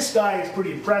 Now, this guy is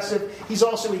pretty impressive. He's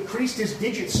also increased his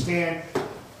digit span.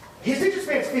 His digit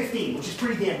span is 15, which is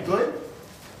pretty damn good.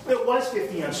 It was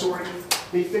 15, I'm sorry.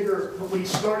 They figure when he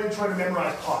started trying to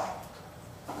memorize pi.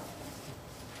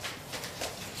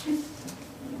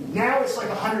 Now it's like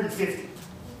 150.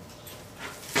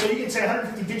 So you can say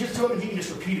 150 digits to him and he can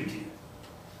just repeat it to you.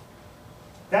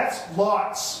 That's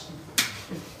lots.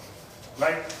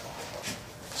 Right?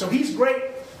 So he's great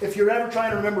if you're ever trying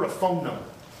to remember a phone number.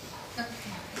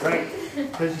 Right?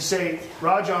 Because you say,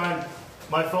 Rajan,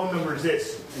 my phone number is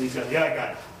this. And he's going, yeah, I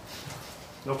got it.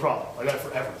 No problem. I got it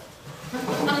forever.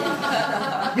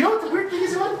 You know what the weird thing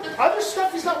is about him? Other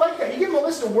stuff, he's not like that. You give him a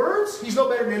list of words, he's no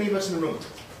better than any of us in the room.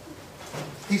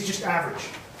 He's just average.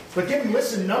 But give him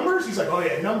lists of numbers, he's like, oh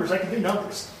yeah, numbers, I can do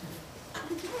numbers.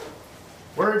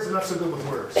 Words are not so good with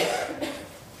words.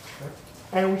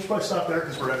 And we should probably stop there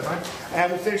because we're out of time.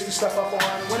 And we'll finish this stuff up on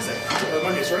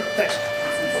Monday, sorry. Thanks.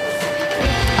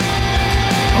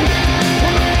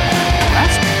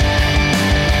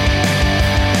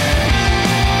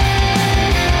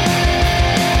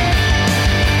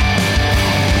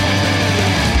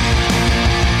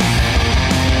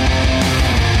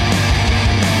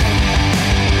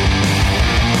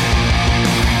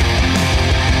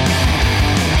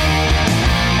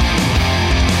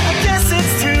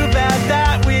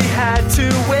 To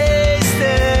waste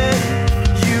it,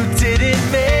 you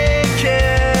didn't make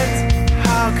it.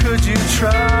 How could you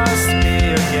trust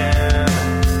me again?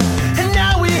 And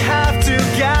now we have to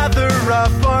gather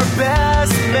up our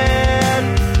best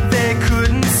men. They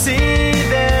couldn't see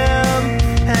them,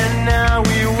 and now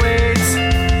we wait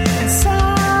in silence.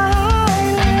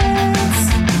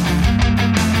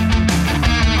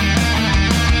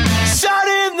 Shut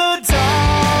in the dark.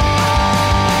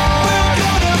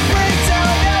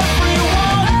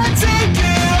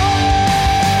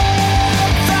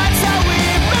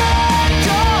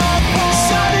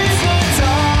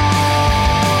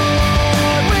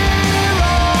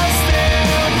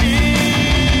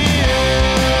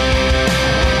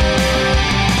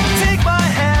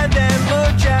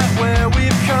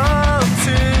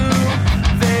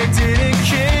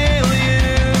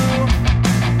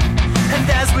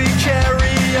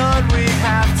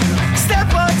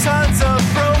 Tons of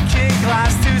broken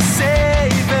glass to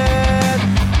save it.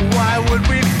 Why would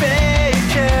we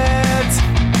fake it?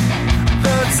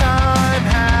 The time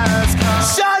has come.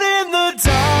 Shut in the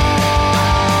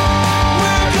dark.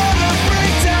 We're gonna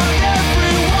break down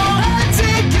every wall and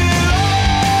take it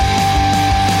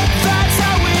all. That's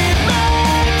how we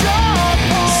make our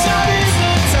point. Shut in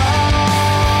the dark.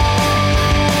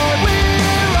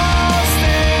 We're all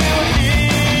still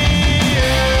here.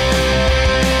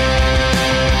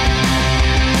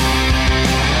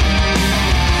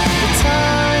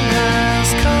 Time has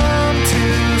come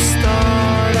to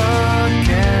start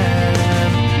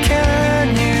again.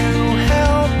 Can you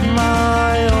help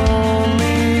my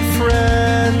only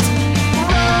friend?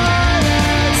 Run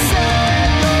and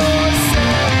save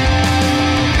yourself.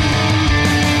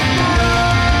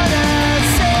 Run and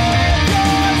save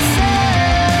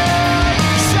yourself.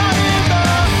 Shut in the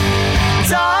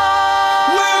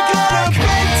dark. We're gonna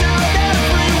break down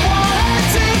every wall and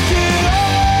take it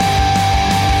all.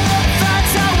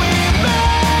 That's how we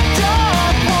make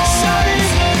our point. Shut in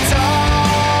the dark.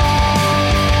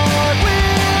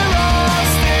 We're all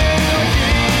still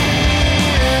here.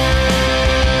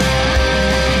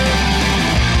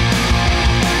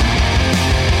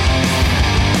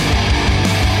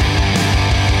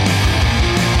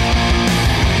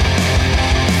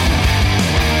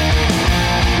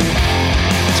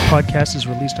 This podcast is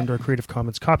released under a Creative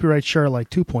Commons copyright share alike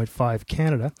 2.5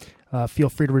 Canada. Feel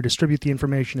free to redistribute the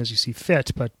information as you see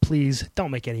fit, but please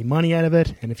don't make any money out of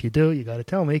it. And if you do, you got to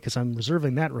tell me because I'm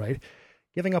reserving that right.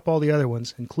 Giving up all the other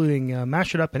ones, including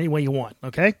mash it up any way you want,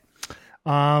 okay?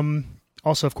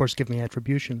 Also, of course, give me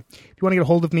attribution. If you want to get a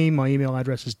hold of me, my email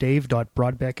address is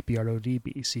dave.brodbeck,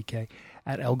 BRODBECK,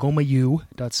 at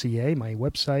algomau.ca. My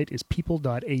website is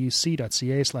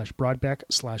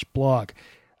people.auc.ca/brodbeck/blog.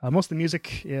 Most of the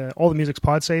music, all the music's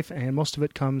PodSafe, and most of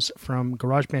it comes from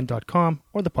GarageBand.com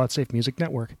or the PodSafe Music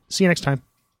Network. See you next time.